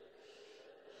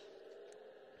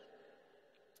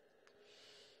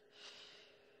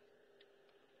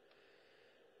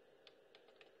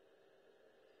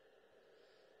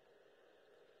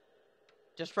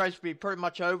 This race will be pretty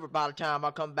much over by the time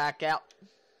I come back out.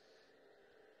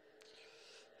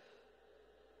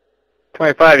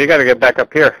 25, you got to get back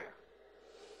up here.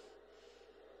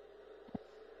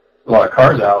 A lot of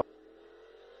cars out.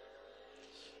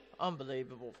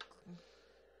 Unbelievable.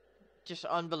 Just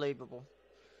unbelievable.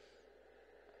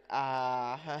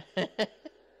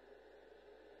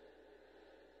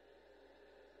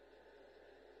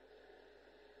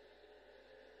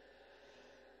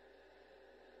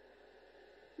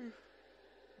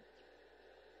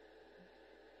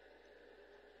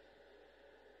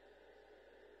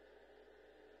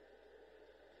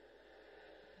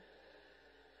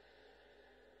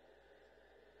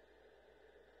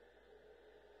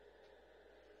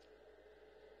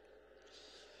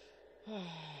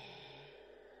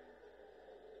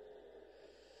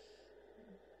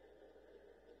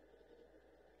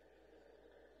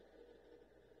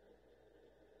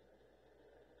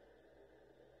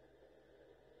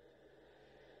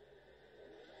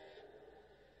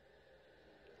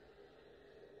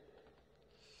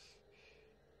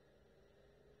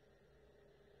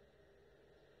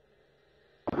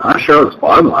 I'm not sure what the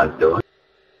bottom line's doing.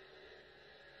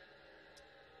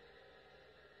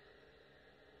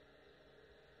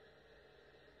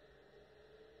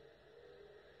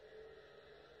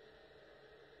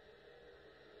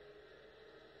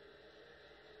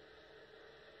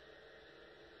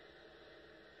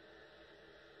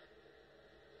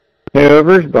 Hey,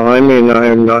 whoever's behind me and I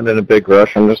am not in a big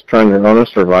rush. I'm just trying to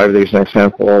survive these next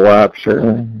handful of laps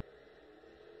here.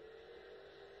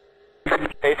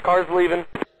 Pace car's leaving.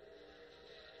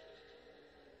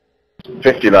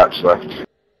 50 laps left.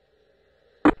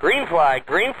 Green flag,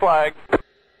 green flag.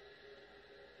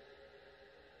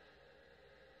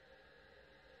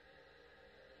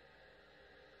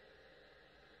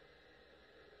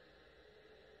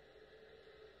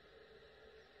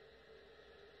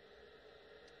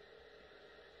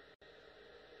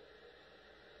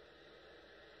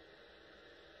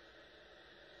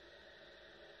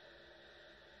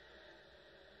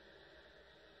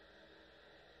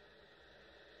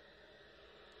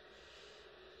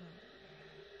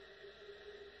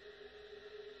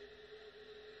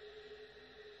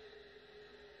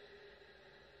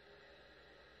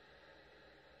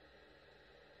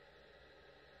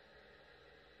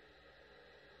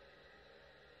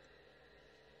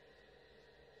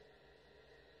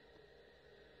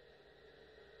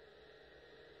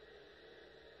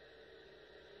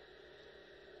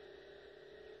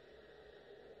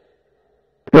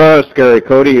 Oh, scary.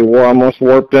 Cody, you almost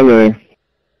warped into me.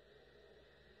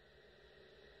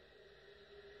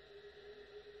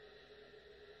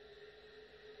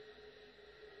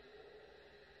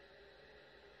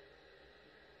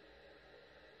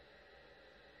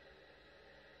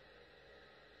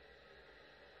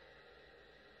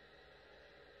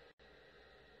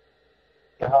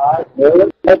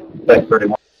 Thanks very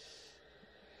much.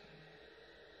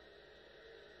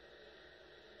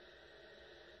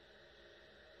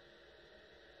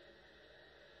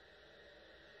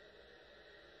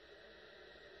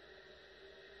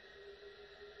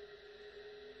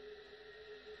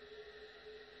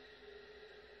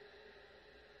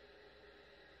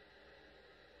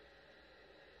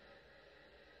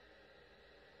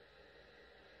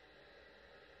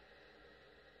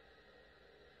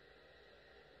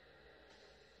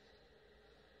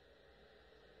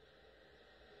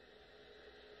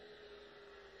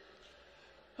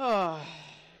 Oh.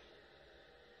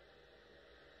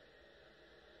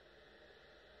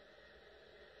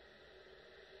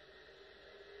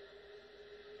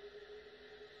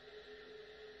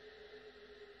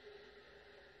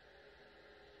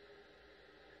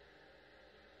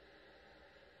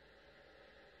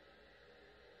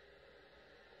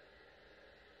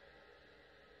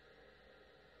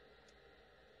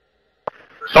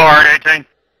 Sorry, 18.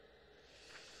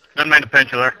 Didn't mean to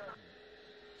pinch you there.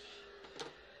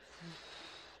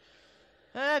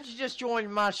 If you just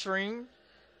joined my stream,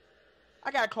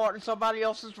 I got caught in somebody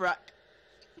else's wreck.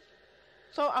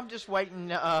 So I'm just waiting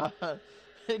to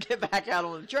get back out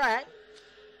on the track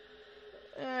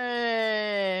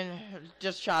and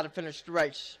just try to finish the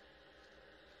race.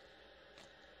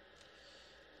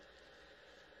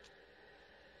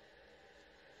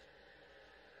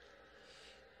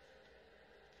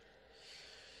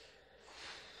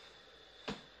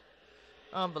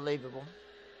 Unbelievable.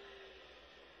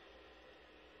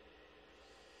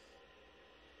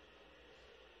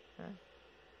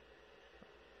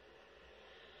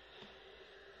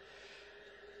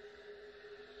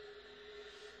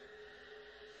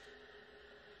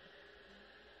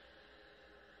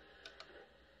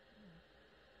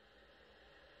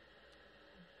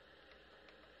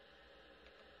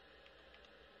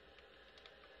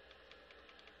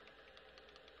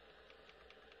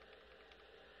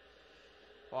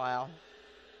 Wow.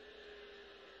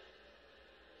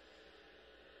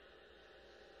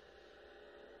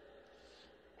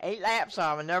 Eight laps,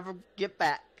 I will never get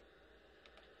back.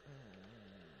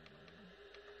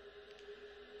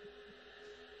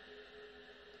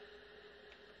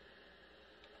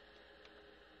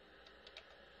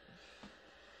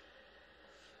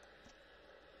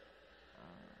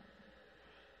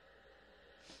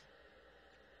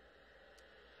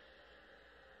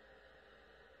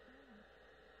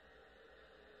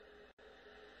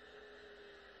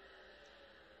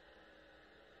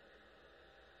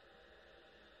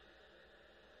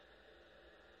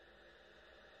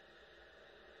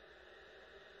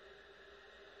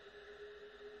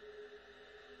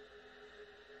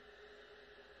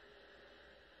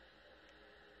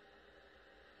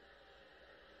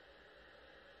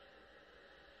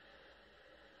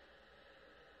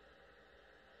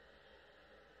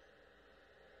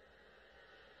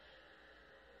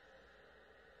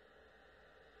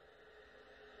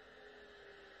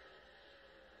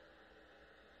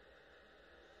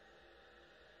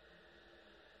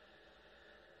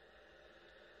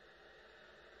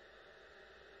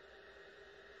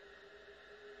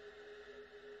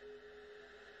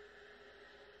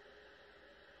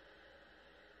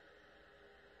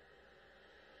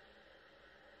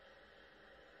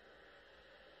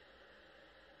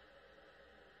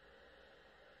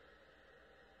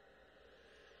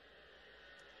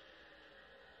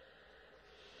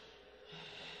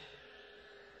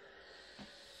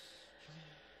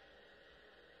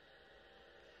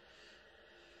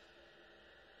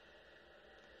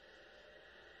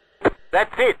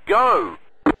 That's it, go!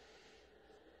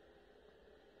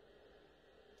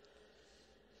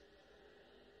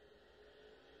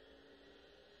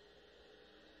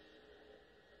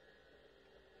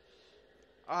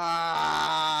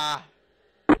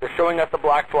 They're showing us the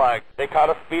black flag. They caught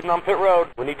us speeding on pit road.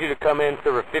 We need you to come in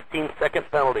for a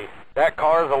 15-second penalty. That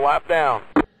car is a lap down.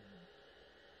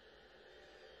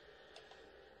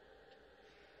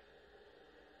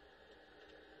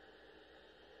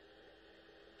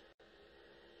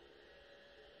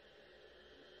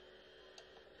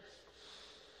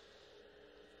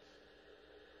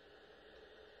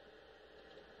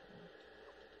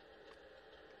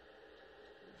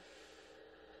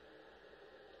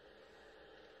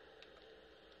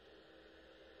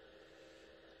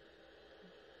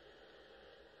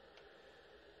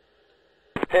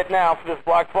 Hit now for this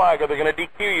black flag or they're going to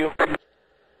DQ you.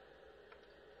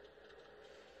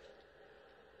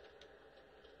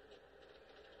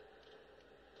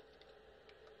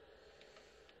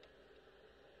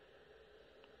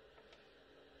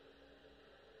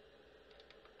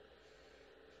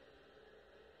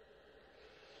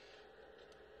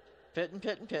 Pitting.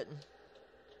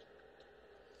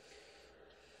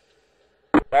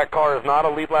 That car is not a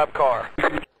lead lap car.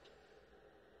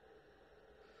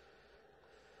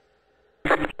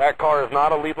 That car is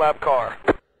not a lead lap car.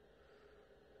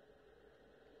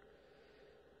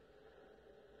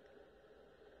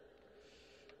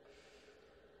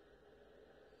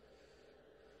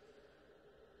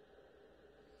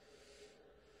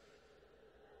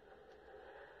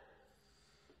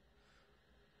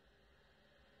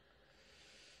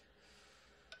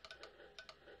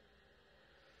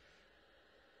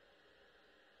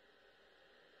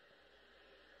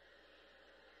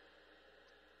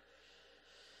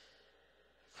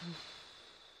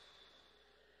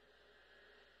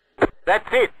 That's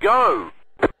it, go!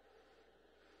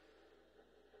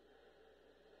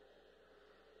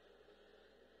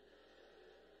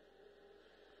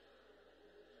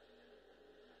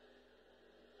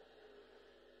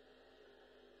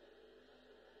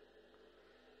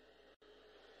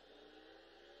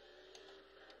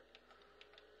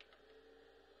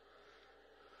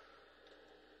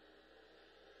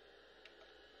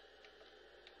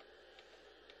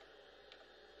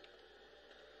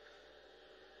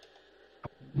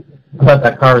 I thought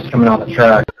that car was coming on the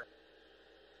track.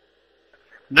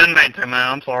 Didn't mean to, man.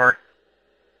 I'm sorry.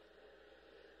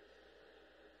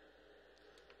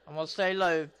 I'm gonna stay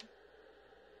low.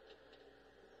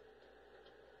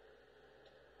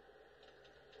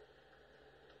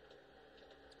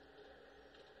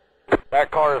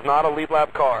 That car is not a lead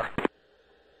lap car.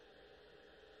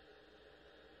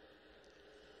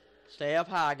 Stay up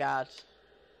high, guys.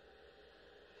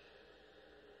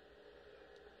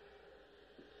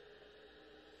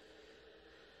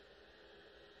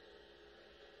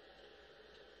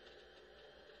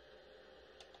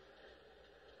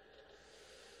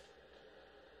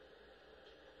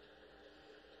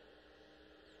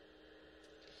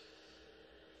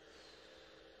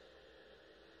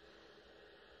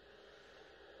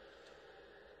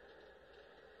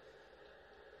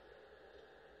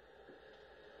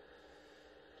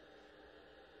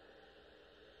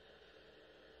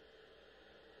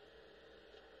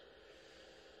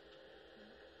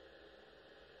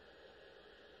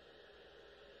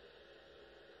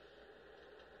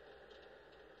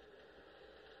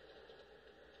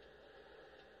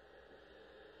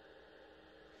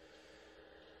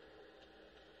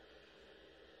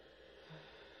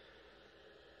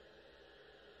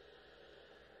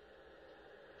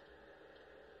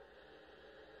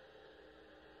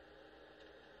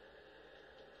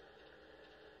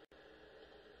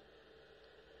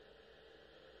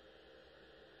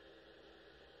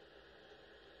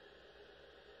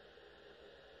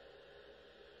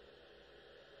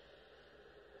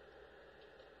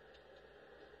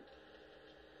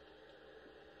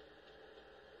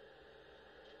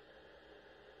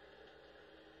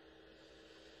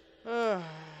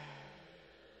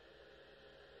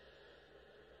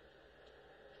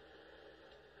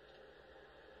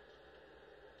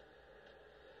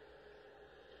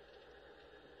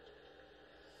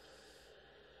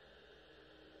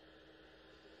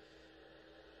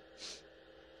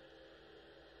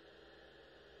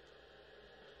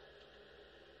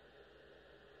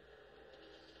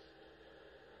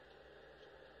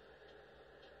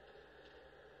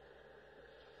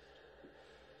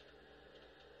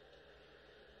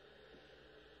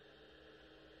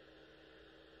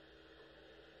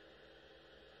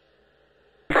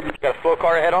 Got a slow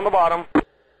car ahead on the bottom.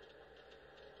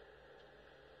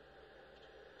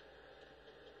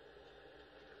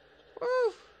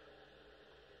 Woo.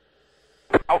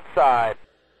 Outside.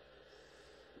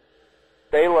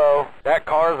 Stay low. That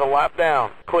car is a lap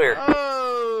down. Clear.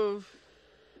 Oh.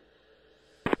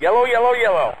 Yellow, yellow,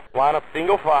 yellow. Line up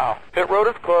single file. Pit road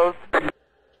is closed.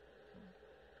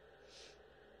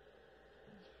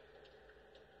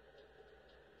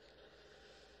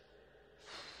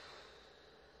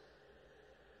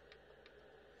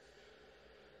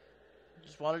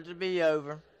 Just wanted to be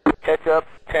over. Catch up.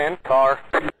 10 car.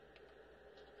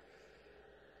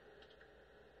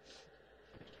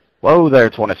 Whoa there,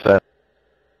 27.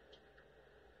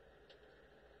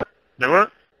 Do it?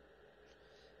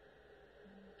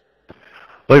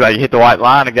 Look like you hit the white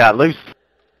line and got loose.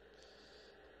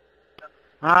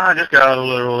 I just got a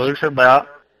little loose about.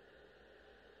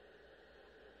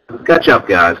 Catch up,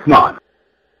 guys. Come on.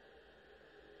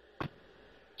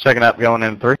 Checking up, going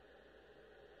in 3.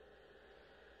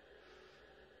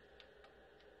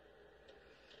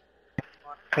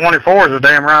 '24 is the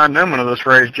damn Ryan Newman of this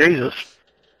race, Jesus.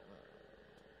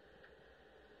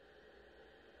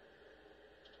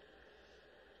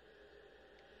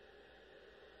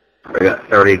 I got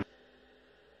 30.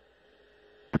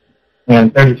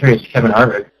 in 33 is Kevin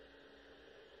Harvick.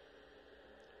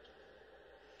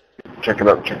 Check it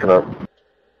out, check it out.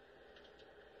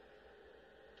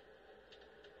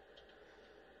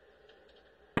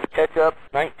 Catch up,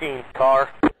 19, car.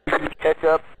 Catch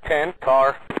up, 10,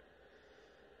 car.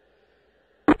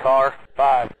 Car,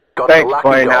 5. Got Thanks, the lucky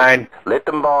 29. dog. Let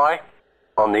them by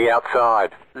on the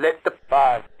outside. Let the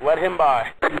 5. Let him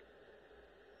by.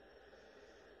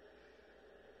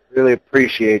 Really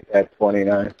appreciate that,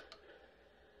 29.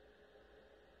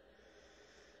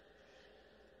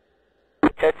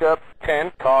 Catch up,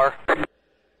 10, car.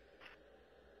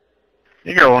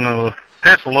 You going to the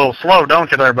pit's a little slow,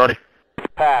 don't you there, buddy?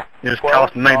 Pass. You're just 12,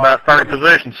 costing me car. about 30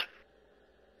 positions.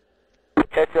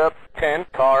 Catch up, 10,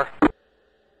 car.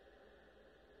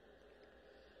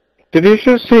 Did you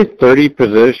just say 30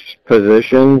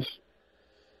 positions?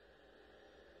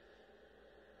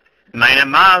 Man, it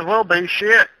might as well be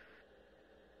shit.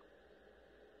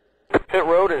 Pit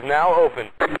road is now open.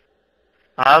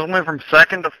 I went from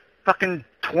 2nd to fucking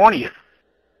 20th.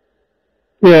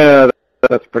 Yeah,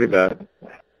 that's pretty bad.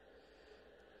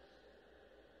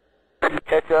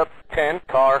 Catch up, 10,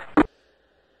 car.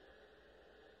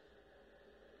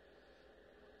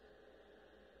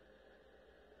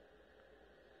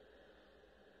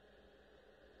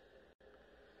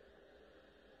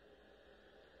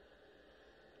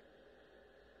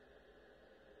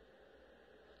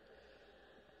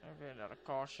 Okay, another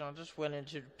caution. I just went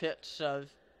into the pit, so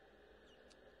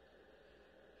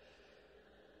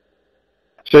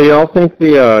So y'all think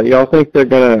they're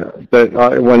gonna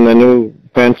when the new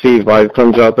fancy Vive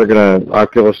comes out,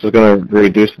 Oculus is gonna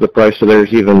reduce the price of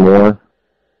theirs even more?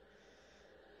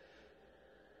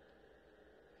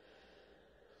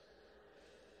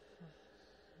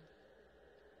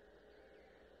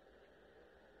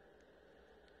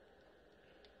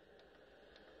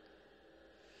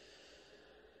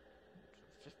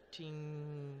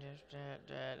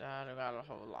 I don't got a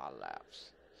whole lot of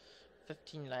laps.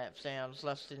 15 laps down, it's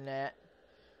less than that.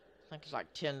 I think it's like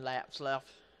 10 laps left.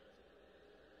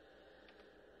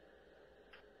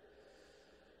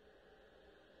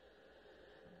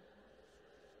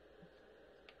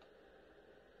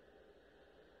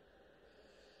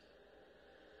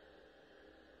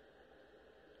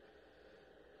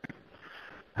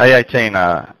 Hey, 18,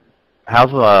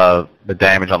 how's the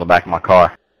damage on the back of my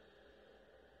car?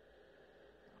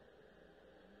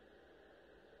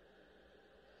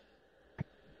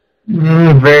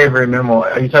 Very, very minimal.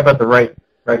 Are you talking about the right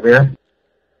rear?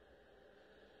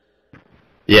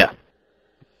 Yeah.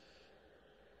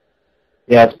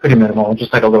 Yeah, it's pretty minimal,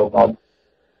 just like a little bump.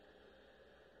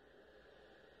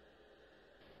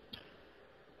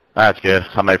 That's good.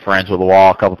 I made friends with the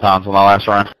wall a couple times on my last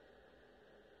run.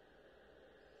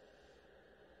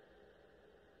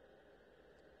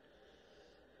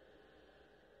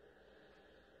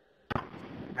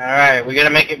 Alright, we gonna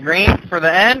make it green for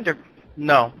the end, or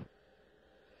no?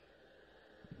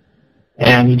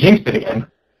 And you jinxed it again.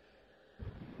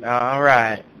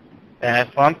 Alright. That's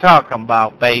what I'm talking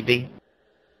about, baby.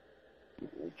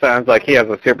 Sounds like he has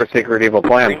a super secret evil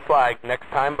plan. Green flag, next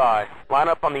time by. Line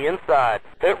up on the inside.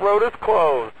 Pit road is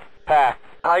closed. Pass.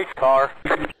 Ice, car.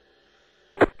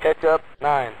 Catch up,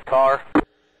 9, car.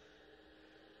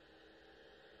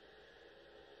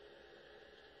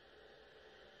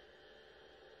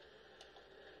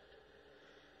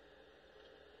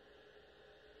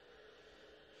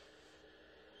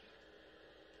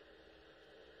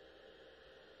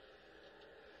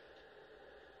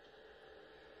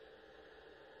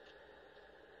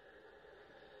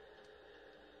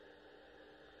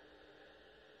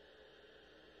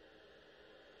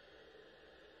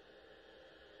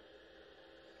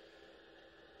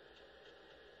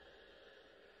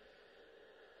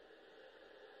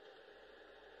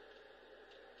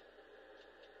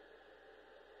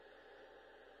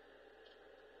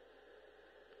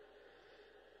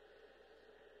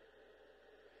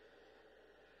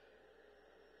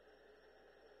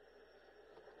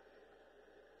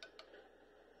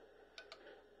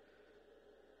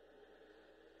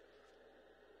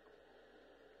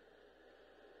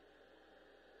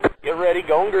 Get ready,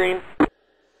 going green.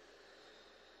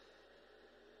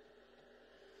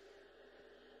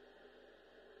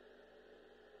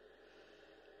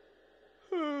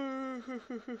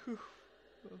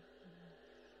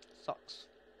 Sucks.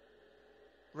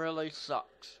 Really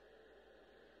sucks.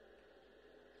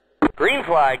 Green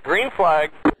flag, green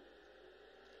flag.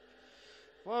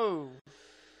 Whoa.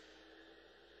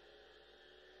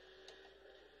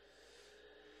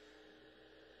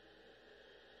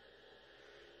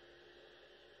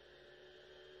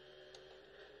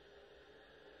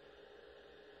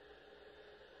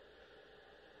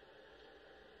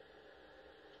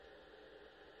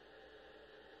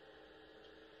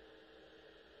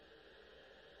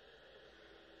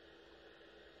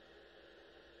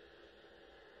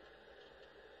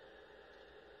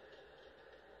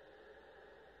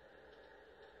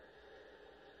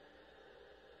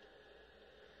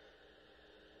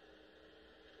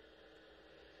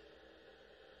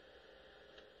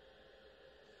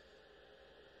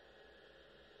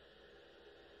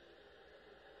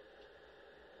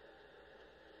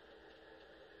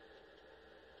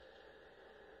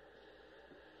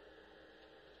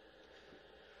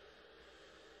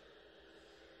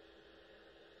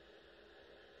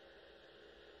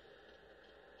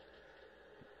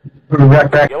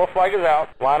 Yellow flag is out.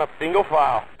 Line up single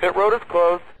file. Pit road is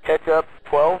closed. Catch up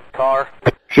 12 car.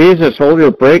 Jesus, hold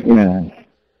your brake, man.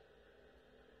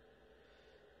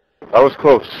 I was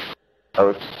close. I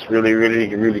was really,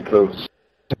 really, really close.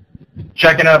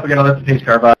 Checking up, we're going to let the police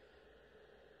car by.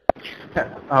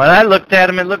 When I looked at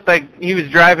him, it looked like he was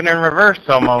driving in reverse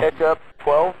almost. Catch up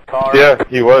 12 car. Yeah,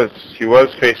 he was. He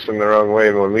was facing the wrong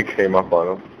way when we came up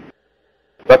on him.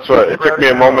 That's what, it took me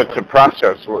a moment to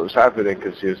process what was happening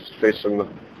because he was facing the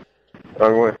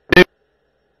wrong way.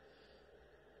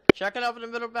 Checking up in the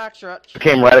middle backstretch. It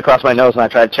came right across my nose and I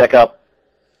tried to check up.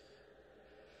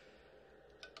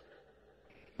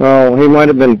 Well, he might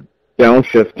have been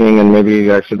downshifting and maybe he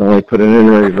accidentally put it in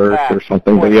reverse or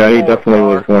something. But yeah, he definitely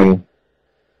was going.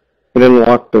 He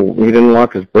didn't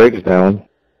lock his brakes down.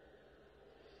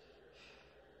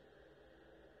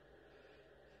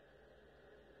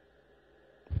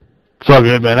 It's all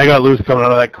good, man. I got loose coming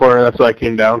out of that corner. That's why I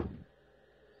came down.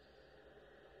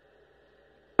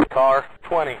 Car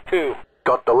 22.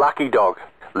 Got the lucky dog.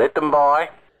 Let them by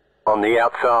on the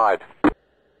outside.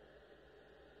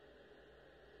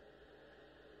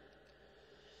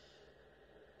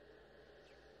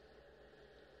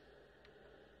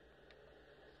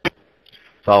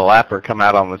 Saw a lapper come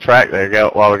out on the track there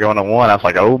while we're going to one. I was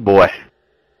like, oh boy.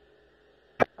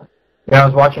 Yeah, I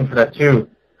was watching for that too.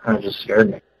 Kind of just scared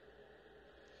me.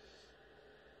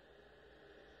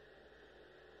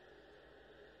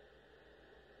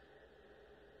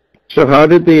 So how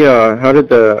did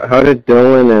Austin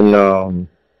Dillon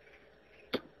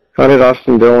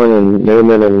and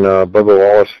Newman and Bubba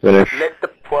Wallace finish Let the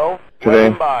 12 today?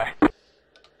 run by.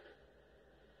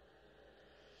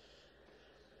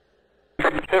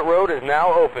 Pit road is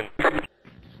now open.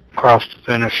 Across the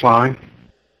finish line.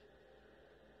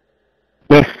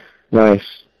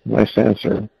 Nice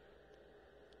answer.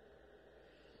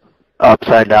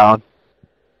 Upside down.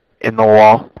 In the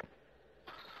wall.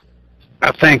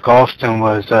 I think Austin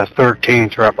was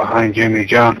 13th right behind Jimmy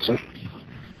Johnson.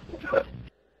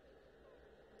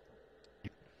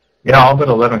 Yeah, all but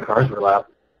 11 cars were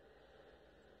lapped.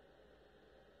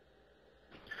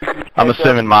 I'm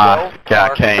assuming my guy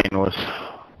Kane was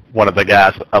one of the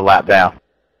guys a lap down.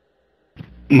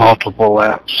 Multiple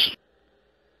laps.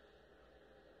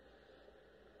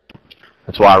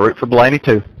 That's why I root for Blaney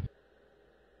too.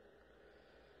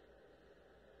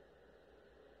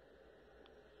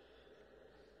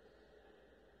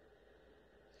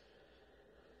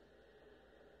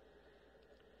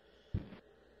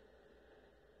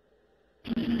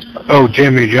 Oh,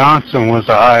 Jimmy Johnson was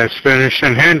the highest finish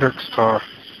in Hendrick's car.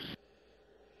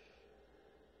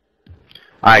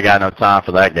 I ain't got no time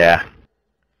for that guy.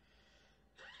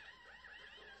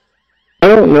 I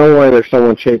don't know why there's so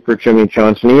much hate for Jimmy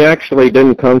Johnson. He actually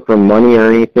didn't come from money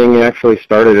or anything. He actually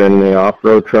started in the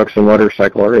off-road trucks and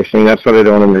motorcycle racing. That's what I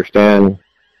don't understand.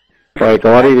 Like, a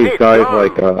lot of these guys,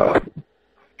 like,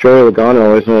 Joey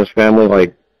Logano, isn't his family,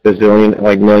 like,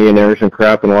 millionaires and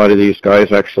crap, and a lot of these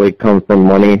guys actually come from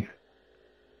money.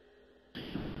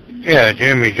 Yeah,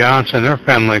 Jimmy Johnson, their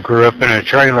family grew up in a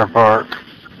trailer park.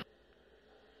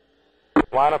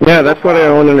 Yeah, that's what I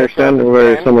don't understand why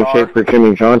there's so much hate for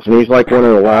Jimmy Johnson. He's like one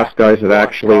of the last guys that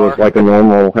actually was like it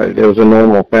was a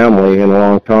normal family in a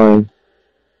long time.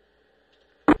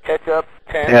 Catch up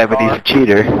 10 Yeah, but he's a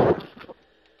cheater.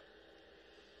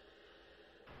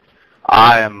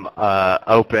 I am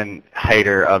open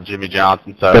hater of Jimmy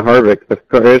Johnson. So The Harvick,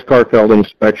 his car failed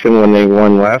inspection when they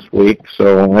won last week,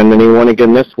 so and then he won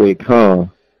again this week, huh?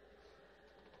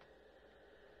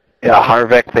 Yeah,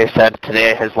 Harvick, they said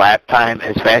today his lap time,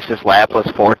 his fastest lap was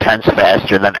 4/10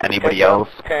 faster than anybody else.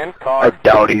 10 I car.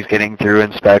 doubt he's getting through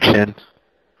inspection.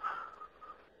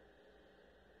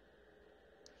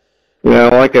 Yeah,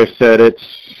 like I said,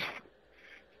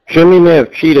 Jimmy may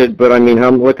have cheated, but I mean,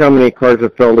 look how many cars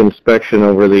have failed inspection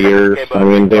over the years. I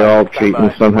mean, they all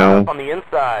cheating somehow. On the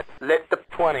inside. Let the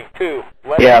 22.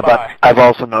 Let Yeah, it but by. I've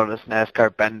also noticed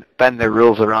NASCAR bend their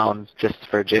rules around just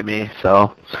for Jimmy.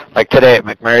 So, like today,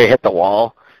 McMurray hit the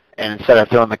wall, and instead of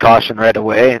throwing the caution right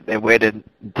away, they waited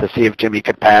to see if Jimmy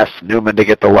could pass Newman to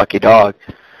get the lucky dog.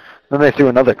 Then they threw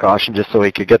another caution just so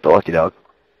he could get the lucky dog.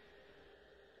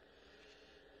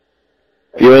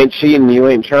 If you ain't cheating, you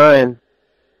ain't trying.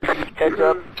 Catch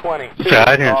up 20. Yeah,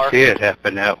 I didn't see it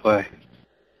happen that way.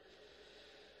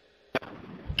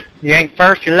 You ain't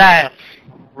first, you're last.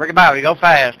 Rick about, you go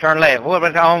fast, turn left. What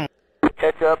about home?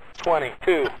 Catch up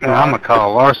 22. Now, I'm a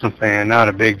Kyle Larson fan, not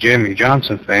a big Jimmy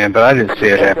Johnson fan, but I didn't see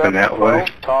it happen that way.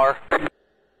 Car.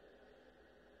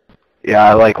 Yeah,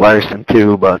 I like Larson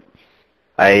too, but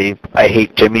I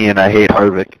hate Jimmy and I hate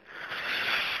Harvick.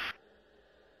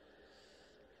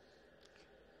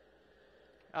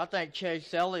 I think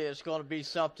Chase Elliott is going to be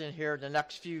something here in the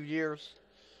next few years.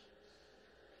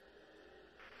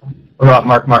 What about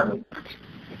Mark Martin?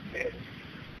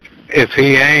 If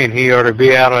he ain't, he ought to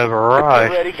be out of a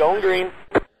ride. Ready, going green.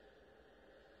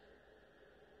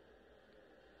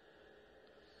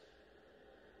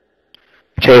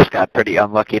 Chase got pretty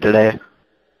unlucky today.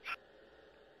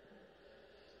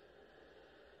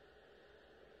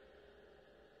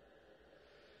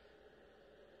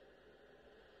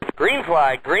 Green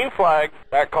flag, green flag.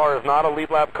 That car is not a lead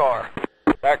lap car.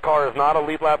 That car is not a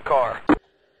lead lap car.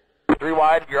 3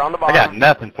 wide, you're on the I bottom. got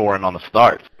nothing for him on the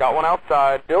start. Got one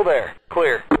outside, still there,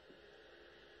 clear.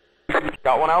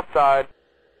 Got one outside.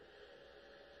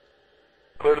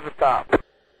 Clear to the top.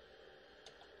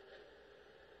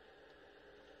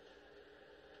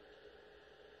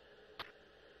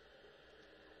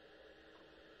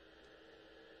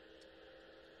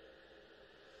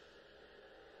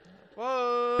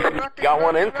 Whoa, Got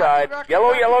one inside.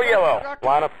 Yellow, yellow, yellow.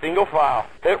 Line up single file.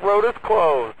 Pit road is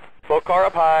closed. Slow car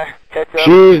up high. Catch up.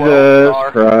 Jesus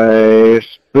car.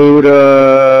 Christ,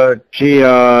 Buddha,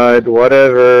 jihad,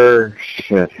 whatever.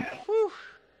 Shit.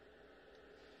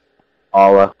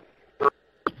 Allah.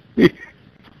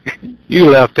 You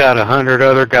left out 100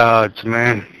 other gods,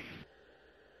 man.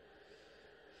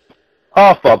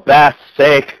 Oh, for Bath's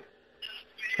sake.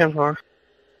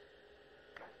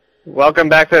 Welcome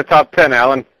back to the top 10,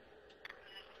 Alan.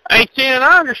 Hey, Ken,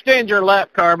 I understand your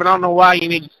lap car, but I don't know why you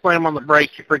need to slam on the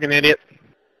brakes, you freaking idiot.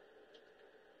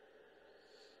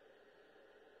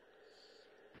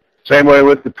 Same way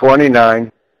with the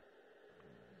 29.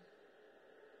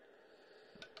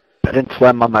 I didn't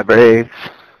slam on my brakes.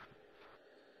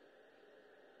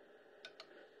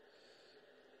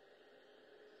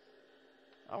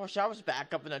 I wish I was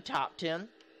back up in the top 10.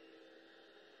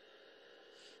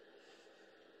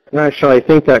 Actually, I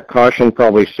think that caution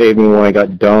probably saved me when I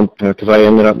got dumped, because I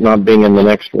ended up not being in the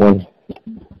next one.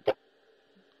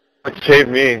 It saved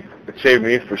me. It saved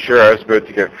me for sure. I was about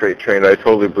to get freight trained. I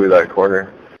totally blew that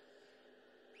corner.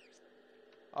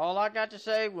 All I got to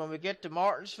say, when we get to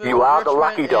Martinsville, You are the Richmond,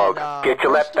 lucky dog. and, Get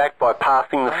your left back by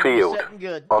passing the field.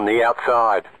 On the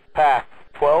outside. Pass.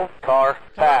 12, car,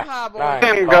 pass. 9,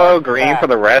 Can car, go green pass. for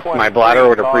the rest. 20, My bladder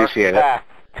would car, appreciate it. pass.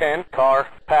 10, car,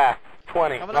 pass.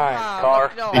 20, 9, car,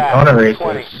 Daytona pass. races.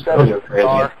 20, Those 7, are crazy.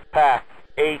 car, pass.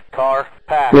 8, car,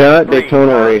 pass. Yeah, that 3,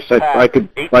 Daytona car, race, pass. I could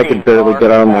 18, barely car,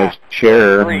 get out of my pass.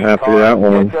 chair 3, after car, that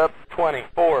one. catch up.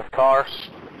 24, car.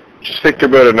 Just think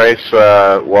about a nice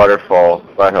waterfall.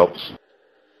 That helps.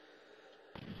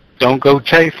 Don't go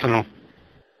chasing them.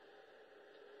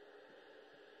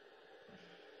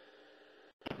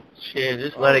 Shit,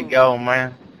 just let it go,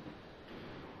 man.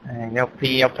 And you'll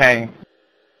pee your pain.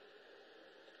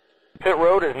 Pit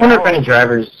road is I wonder now if any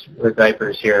drivers with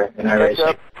diapers here in catch iracing.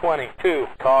 up. 22,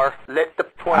 car. Let the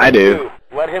 22. I do.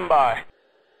 Let him by.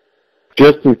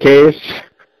 Just in case.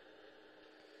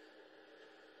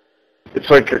 It's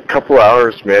like a couple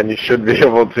hours, man. You should be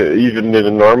able to, even in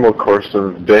a normal course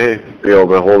of the day, be able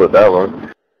to hold it that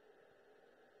long.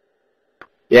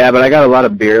 Yeah, but I got a lot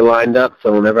of beer lined up,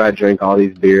 so whenever I drink all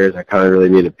these beers, I kind of really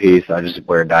need a pee, so I just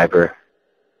wear a diaper.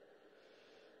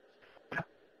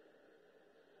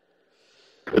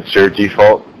 It's your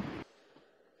default.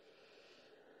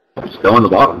 Still on the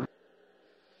bottom.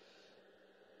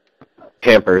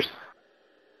 Campers.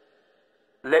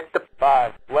 Let the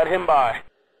 5. Let him by.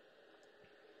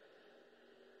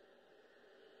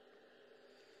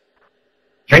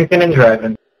 Drinking and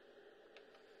driving.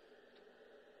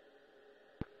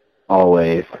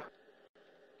 Always.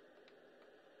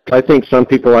 I think some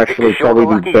people actually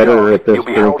probably do better at this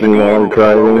drinking while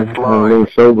driving than being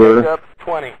sober. Catch up.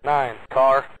 29,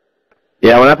 car.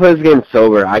 Yeah, when I play this game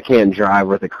sober, I can't drive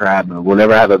with a crab, but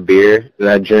whenever I have a beer that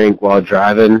I drink while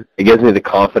driving, it gives me the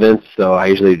confidence, so I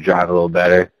usually drive a little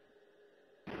better.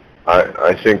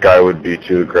 I think I would be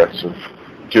too aggressive.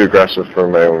 Too aggressive for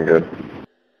my own good.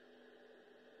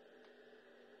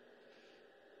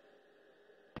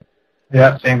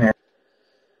 Yeah, same here.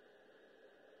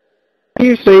 How do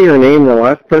you say your name, the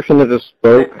last person that just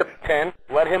spoke? Let the 10.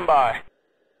 Let him by.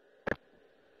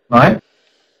 Mine?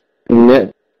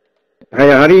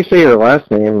 How do you say your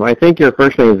last name? I think your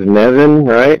first name is Nevin,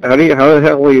 right? How the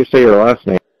hell will you say your last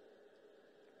name?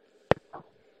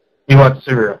 You want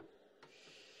Subaru?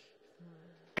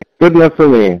 Good enough for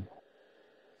me.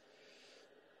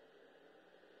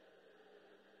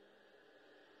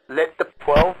 Let the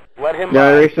 12. Let him Yeah,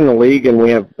 I by. race in the league, and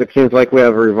it seems like we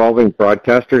have revolving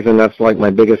broadcasters, and that's like my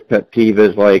biggest pet peeve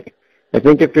is like, I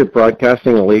think if you're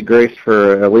broadcasting a league race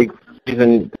for a league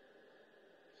season,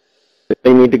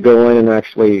 they need to go in and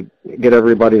actually get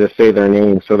everybody to say their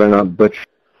name so they're not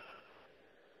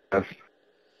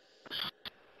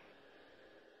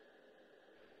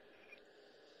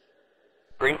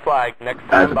Green flag, next As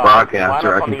time a by. broadcaster,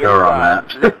 Line I up on the concur on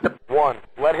inside. that. Lift the one.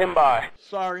 Let him by.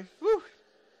 Sorry. Whew.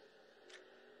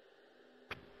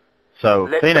 So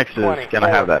Let Phoenix the 20 is going to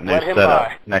have that new let him setup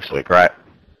by. next week, right?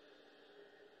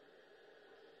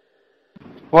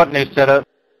 What new setup?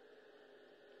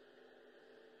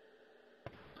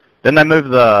 Didn't they move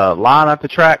the line up the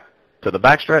track to the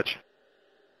backstretch?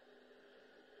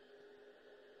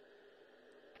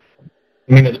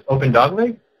 You mean the open dog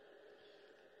leg?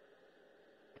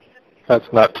 That's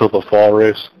not till the fall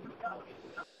race.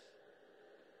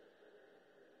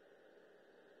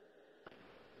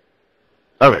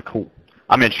 Okay, cool.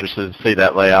 I'm interested to see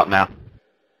that layout now.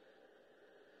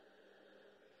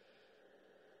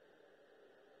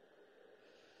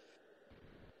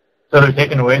 So they're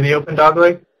taking away the open dog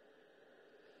leg?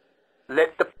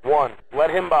 Let the one. Let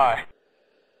him by.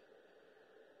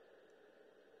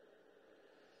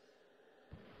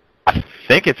 I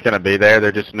think it's going to be there.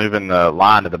 They're just moving the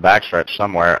line to the backstretch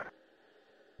somewhere.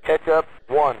 Catch up.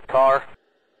 One. Car.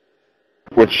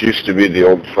 Which used to be the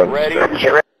old front Ready.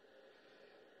 stretch.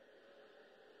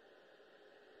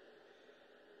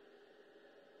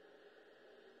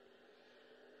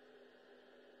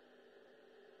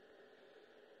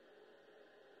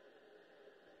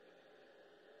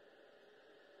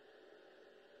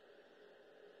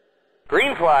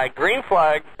 Green flag. Green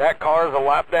flag. That car is a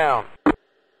lap down.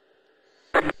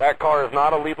 That car is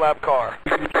not a lead lap car.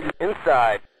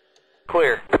 Inside.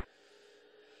 Clear.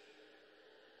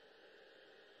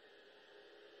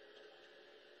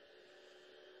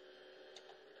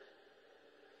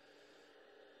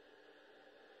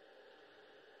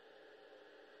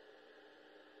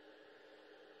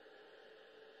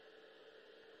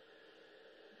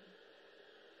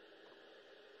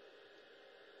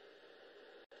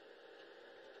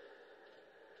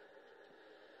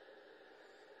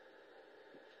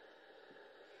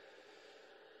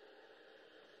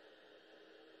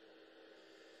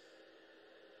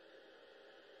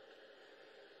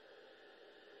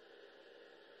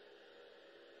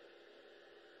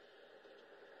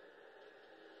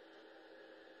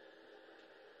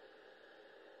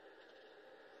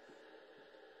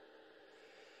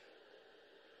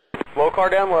 Slow car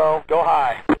down low. Go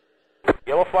high.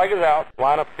 Yellow flag is out.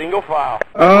 Line up single file.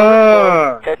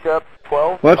 Catch up.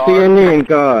 12. What's car. the Indian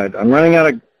god? I'm running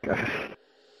out of...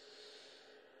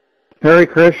 Hare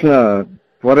Krishna,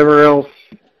 whatever else,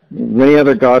 many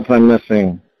other gods I'm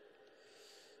missing.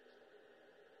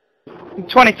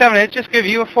 27, it just give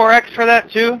you a 4X for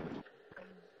that too?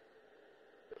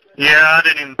 Yeah, I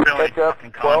didn't even feel any Catch up.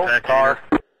 fucking 12. contact Car.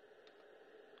 either.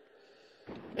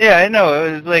 Yeah, I know,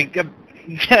 it was like,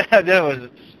 that was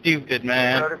stupid,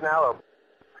 man. Road is now open.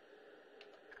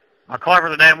 I clever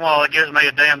the damn well, it gives me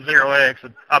a damn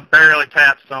 0X. I barely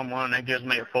tap someone and it gives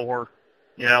me a 4.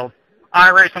 You know,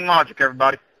 iracing logic,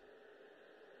 everybody.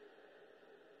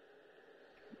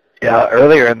 Yeah,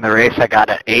 earlier in the race I got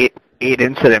an 8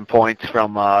 incident points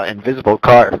from invisible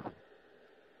car.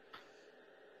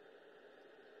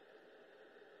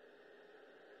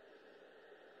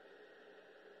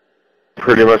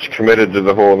 Pretty much committed to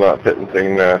the whole not pitting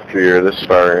thing after you're this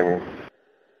far in.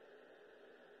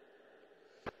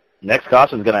 Next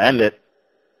caution's going to end it.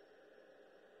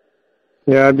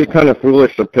 Yeah, I'd be kind of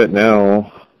foolish to pit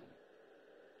now.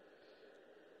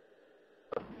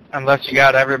 Unless you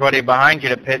got everybody behind you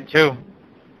to pit too.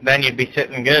 Then you'd be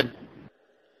sitting good.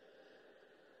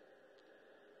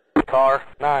 Car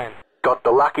 9. Got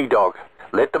the lucky dog.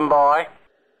 Let them by.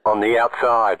 On the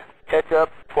outside. Catch up.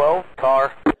 12.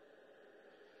 Car.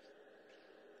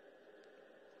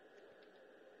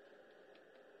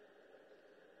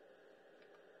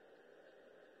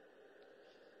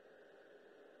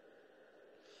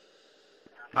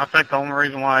 I think the only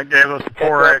reason why it gave us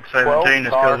 4X17 is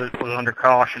because it was under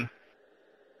caution.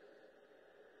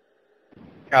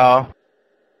 Oh.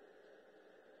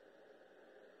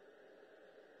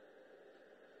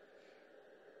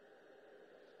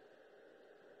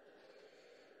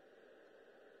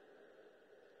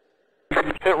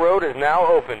 Pit road is now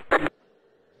open.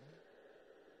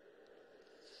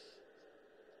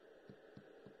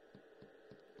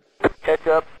 Catch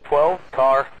up. 12.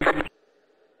 Car.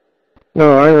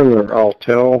 No, I remember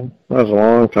Altel. That was a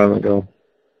long time ago.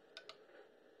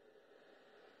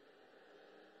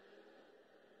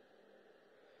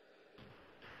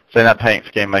 Saying that paint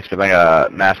scheme makes me think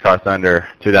of NASCAR Thunder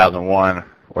 2001,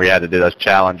 where you had to do those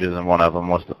challenges, and one of them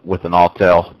was with an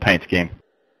Altel paint scheme.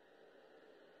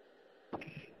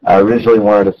 I originally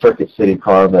wanted a Circuit City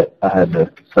car, but I had to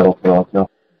settle for Altel.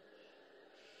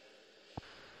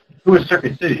 Who is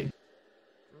Circuit City?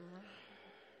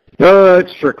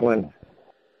 It's Strickland.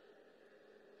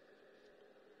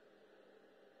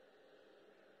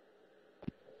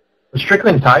 Was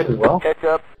Strickland tied as well? Catch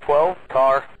up, 12,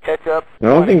 car, catch up. I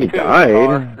don't think he 22, died.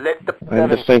 car, let the I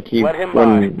just think he let him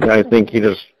won. I think he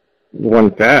just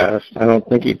won fast. I don't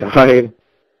think he died.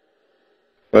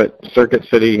 But Circuit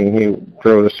City, he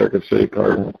drove the Circuit City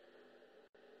car.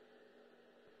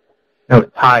 No,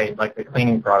 tied, like the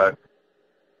cleaning product.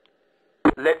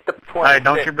 Let the 26, Hey,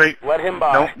 don't you be let him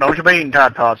by. don't you be eating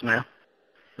Tide Pods now.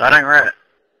 That ain't right.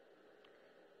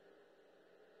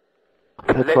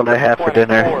 That's Let what the I had for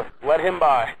dinner. 24, let him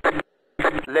by.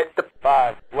 Let the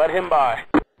 5, let him by.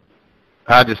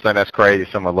 I just think that's crazy.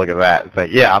 Someone look at that and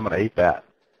think, yeah, I'm going to eat that.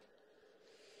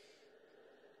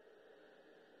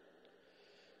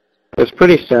 It's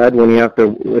pretty sad when you have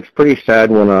to. It's pretty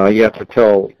sad when you have to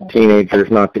tell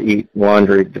teenagers not to eat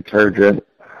laundry detergent.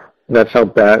 That's how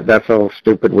bad. That's how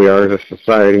stupid we are as a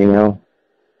society now.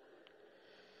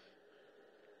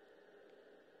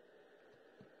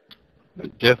 The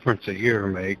difference a year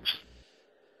makes.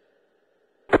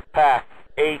 Pass,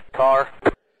 8, car.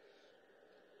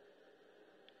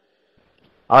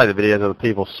 I like the videos of the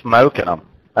people smoking them.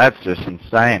 That's just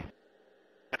insane.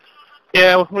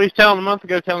 Yeah, we was telling a month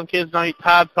ago, telling kids not eat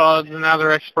Tide Pods, and now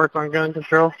they're experts on gun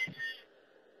control.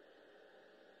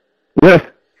 Yeah,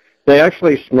 they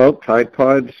actually smoke Tide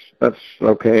Pods. That's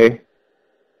okay.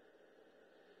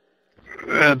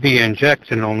 Be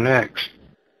injecting them next.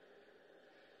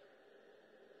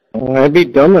 I'd be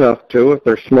dumb enough to if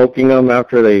they're smoking them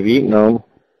after they've eaten them.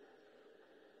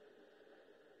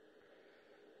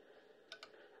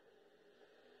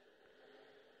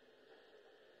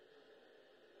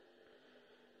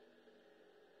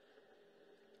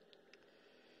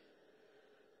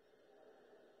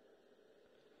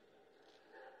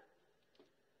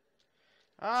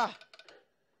 Ah.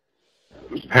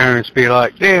 Parents be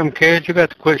like, damn, kids, you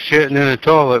got to quit shitting in the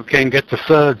toilet. We can't get the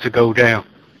suds to go down.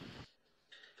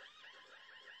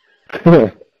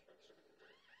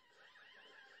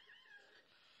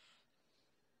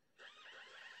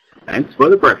 Thanks for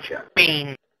the breath check.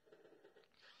 Bing.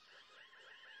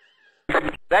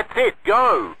 That's it,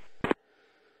 go.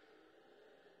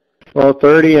 Well,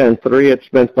 30 and 3, it's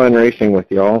been fun racing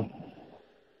with y'all.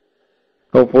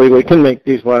 Hopefully we can make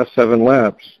these last 7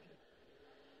 laps.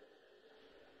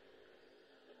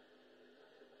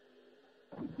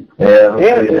 Yeah.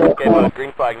 Okay, move,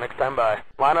 green flag, next time by.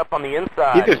 Line up on the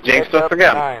inside. You just jinxed Catch us up,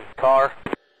 again. 9, car.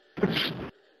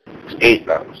 8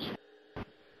 laps.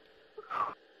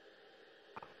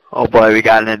 Oh boy, we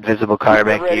got an invisible car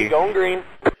back Ready, here. going green.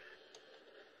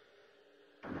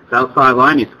 South side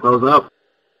line needs to close up.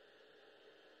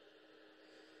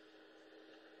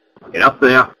 Get up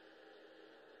there.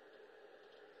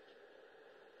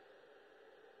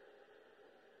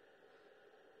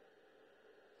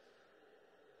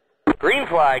 Green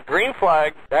flag, green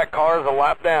flag. That car is a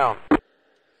lap down.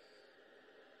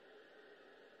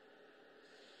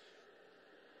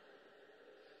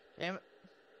 Damn it.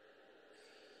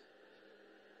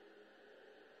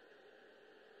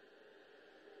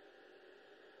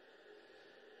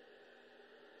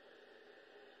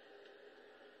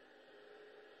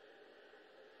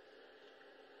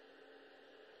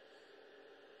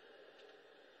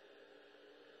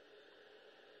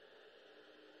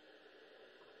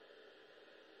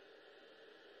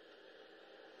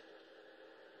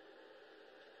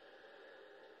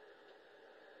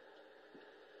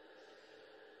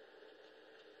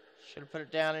 Should have put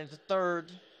it down into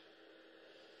third.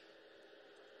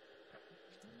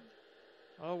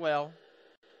 Oh well.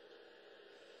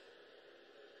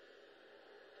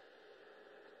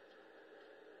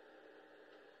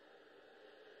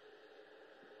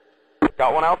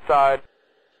 Got one outside.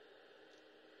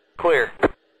 Clear.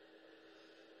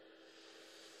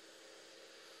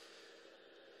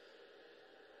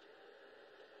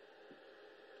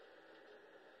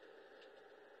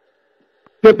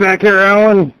 Get back here,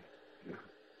 Alan.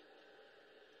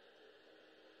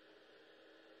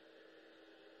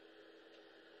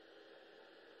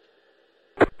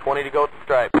 To go at the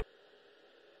stripe.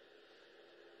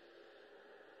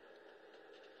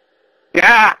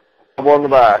 Yeah! I'm on the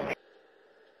back.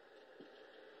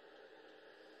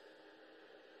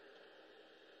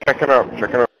 Check it out, check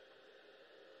it out.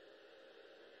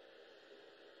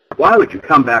 Why would you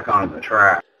come back onto the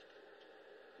track?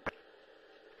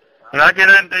 Did I get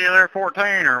into you there 14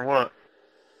 or what?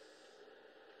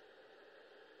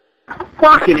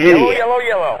 Fucking idiot. Yellow, yellow,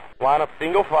 yellow. Line up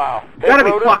single file. You gotta be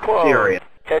Pit road is fucking closed. serious.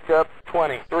 Catch up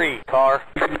 23, car.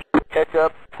 Catch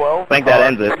up 12. I think car. that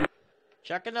ends it.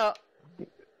 Checking up.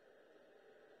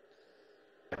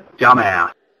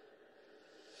 Dumbass.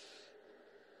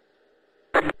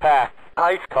 Pass.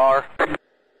 Ice car.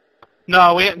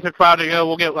 No, we hadn't took 5 to go.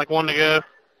 We'll get like 1 to go.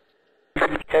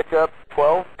 Catch up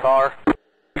 12 car.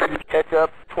 Catch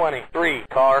up 23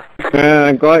 car.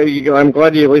 I'm glad you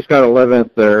at least got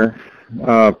 11th there.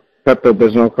 Pepto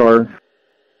Bismol car.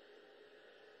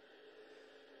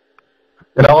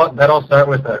 Did that all start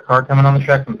with a car coming on the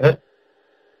track from pit?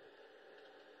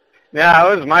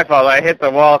 Yeah, it was my fault. I hit the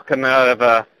wall coming out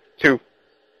of 2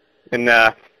 and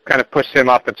kind of pushed him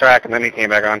off the track, and then he came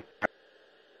back on.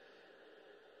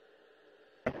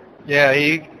 Yeah,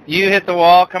 you hit the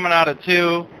wall coming out of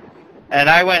 2, and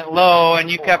I went low, and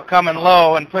you kept coming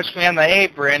low and pushed me on the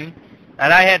apron,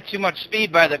 and I had too much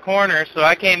speed by the corner, so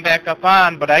I came back up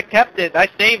on, but I kept it, I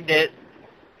saved it,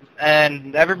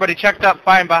 and everybody checked up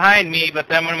fine behind me, but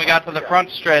then when we got to the front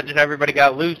stretch, everybody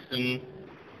got loose, and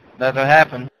that's what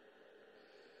happened.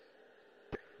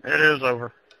 It is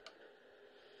over.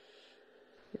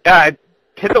 Yeah, I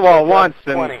hit the wall once,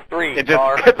 and 23 it just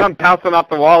car. kept on bouncing off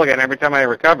the wall again every time I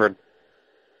recovered.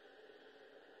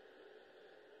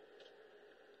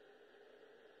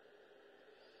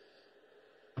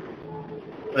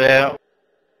 Yeah.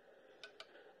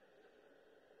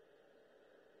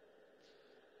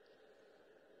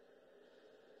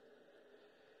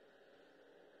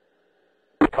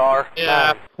 Car.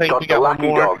 Yeah, I think Got we the got one lucky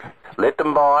more. dog. Let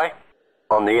them by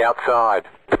on the outside.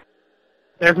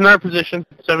 There's another position.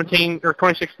 17 or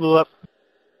 26 blew up.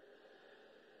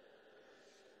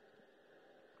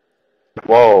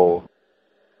 Whoa.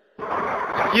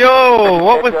 Yo,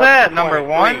 what was Catch up that, number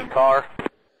 23 1? car.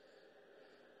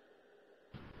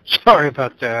 Sorry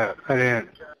about that. I didn't.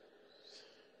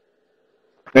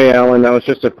 Hey, Alan, that was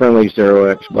just a friendly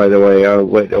 0x, by the way.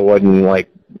 It wasn't, like,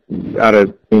 out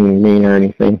of being mean or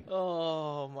anything.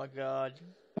 Oh my God.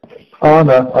 Oh,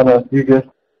 no, you're good.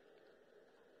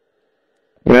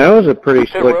 Yeah, that was a pretty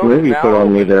Pit slick road move is you now put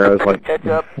on me open. there. I was like, Catch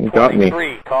up you got me.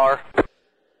 23 car.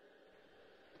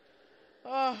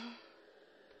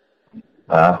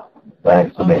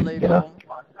 Thanks to me, you know. Unbelievable.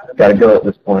 Gotta go at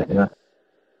this point, you know.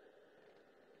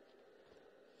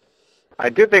 I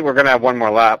do think we're going to have one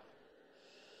more lap.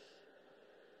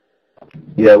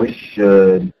 Yeah, we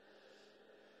should.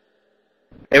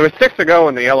 It was 6 to go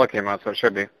when the yellow came out, so it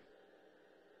should be.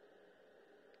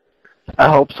 I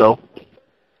hope so.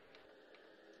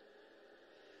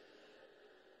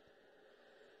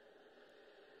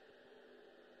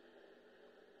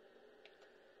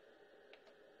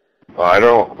 Well, I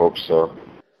don't hope so.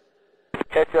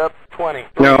 Catch up 20.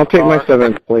 No, I'll take my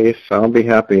 7th place. I'll be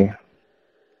happy.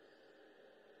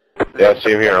 Yeah,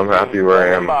 same here. I'm happy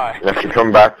where I am. After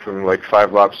coming back from like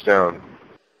 5 laps down.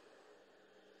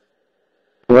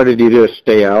 What did you do?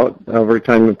 Stay out every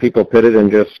time the people pitted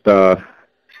and just,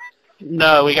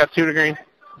 No, we got 2 to green.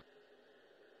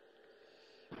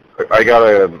 I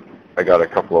got a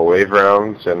couple of wave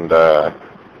rounds, and I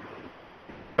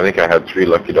think I had 3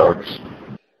 lucky dogs.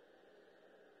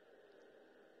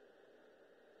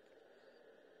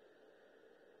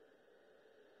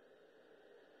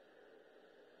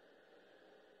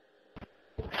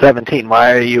 $17,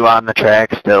 why are you on the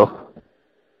track still?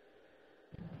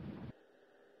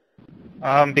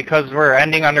 Because we're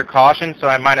ending under caution, so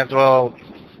I might as well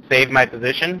save my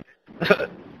position.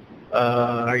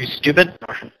 Are you stupid?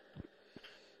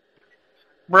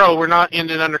 Bro, we're not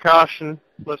ending under caution.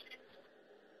 Let's...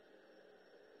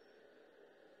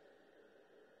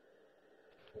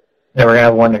 Yeah, we're gonna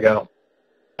have 1 to go.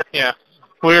 Yeah.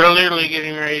 We're literally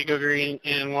getting ready to go green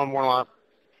in 1 more lap.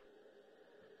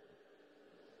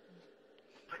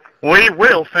 We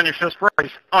will finish this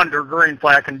race under green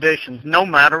flag conditions, no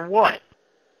matter what.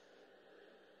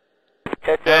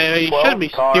 You shouldn't be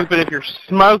stupid if you're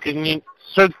smoking. You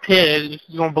should pit.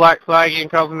 You're gonna black flag you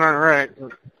and cause another wreck.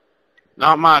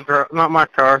 Not my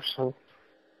car. So.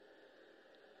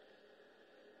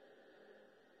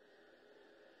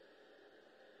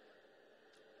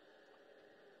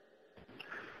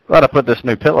 Glad I put this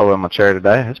new pillow in my chair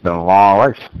today. It's been a long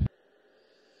race.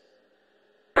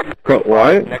 But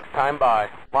what? Next time by.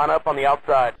 Line up on the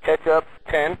outside. Catch up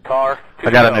 10 car.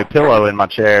 I got a new pillow in my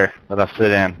chair that I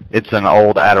sit in. It's an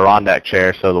old Adirondack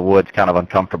chair, so the wood's kind of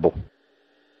uncomfortable.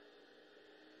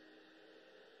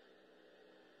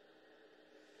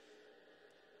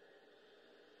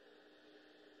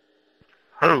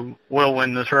 Who will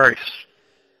win this race?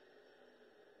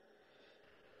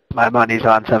 My money's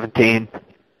on 17.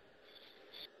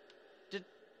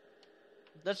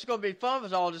 That's going to be fun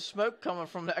with all the smoke coming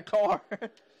from that car.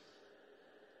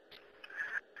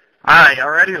 Alright,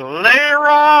 y'all ready?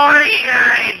 Leroy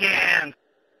Jenkins!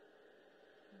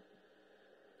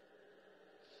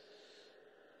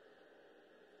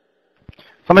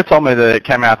 Somebody told me that it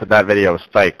came out that that video was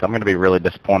faked. I'm going to be really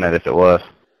disappointed if it was.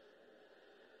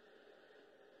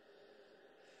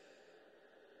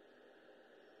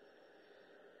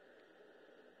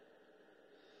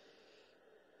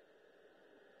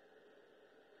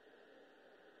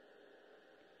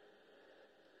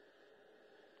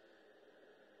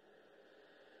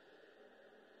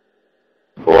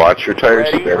 Watch your tires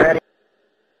spin.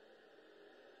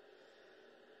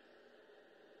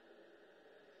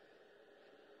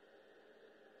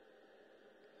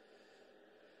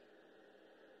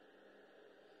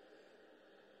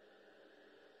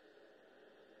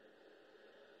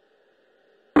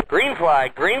 Green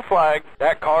flag, green flag.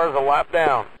 That car is a lap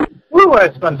down. Woo,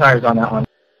 I spun tires on that one.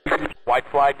 White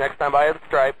flag next time by the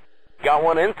stripe. Got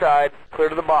one inside, clear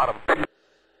to the bottom.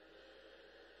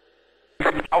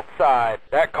 Outside.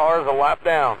 That car is a lap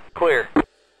down. Clear.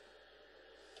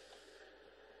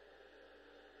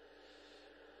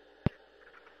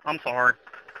 I'm sorry.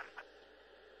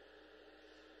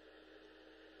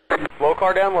 Slow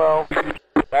car down low.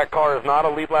 That car is not a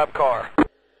lead lap car.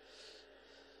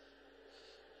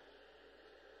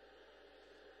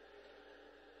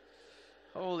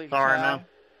 Holy Sorry, cow. man.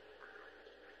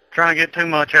 Trying to get too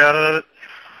much out of it.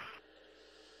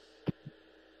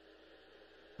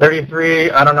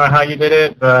 33, I don't know how you did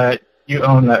it, but you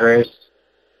own that race.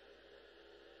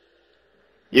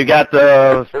 You got the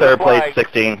There's a third place, flag.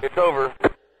 16. It's over.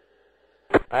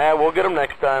 We'll get them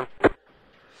next time.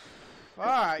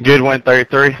 Alright. Good win,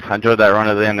 33. I enjoyed that run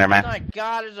at the end there, man. Thank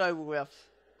God it's over with.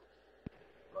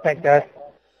 Thanks, guys.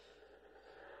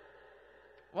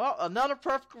 Well, another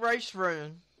perfect race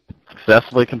run.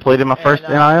 Successfully completed my first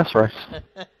NIS race.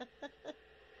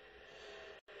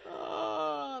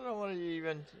 I don't want to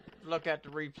even look at the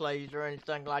replays or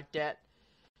anything like that.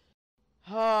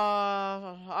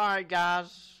 Alright,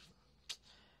 guys.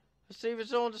 Let's see if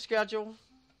it's on the schedule.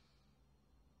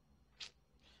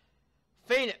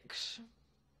 Phoenix.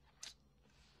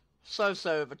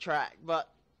 So-so of a track, but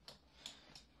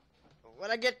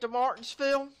when I get to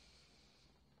Martinsville,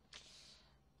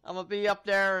 I'm going to be up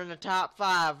there in the top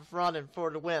 5 running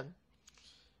for the win.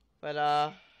 But,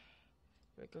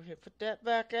 we'll go ahead and put that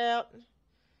back out.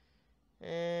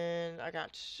 And I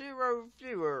got 0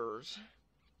 viewers.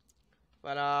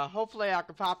 But, hopefully I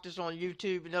can pop this on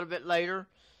YouTube a little bit later.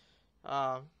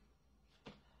 I'm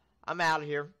out of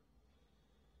here.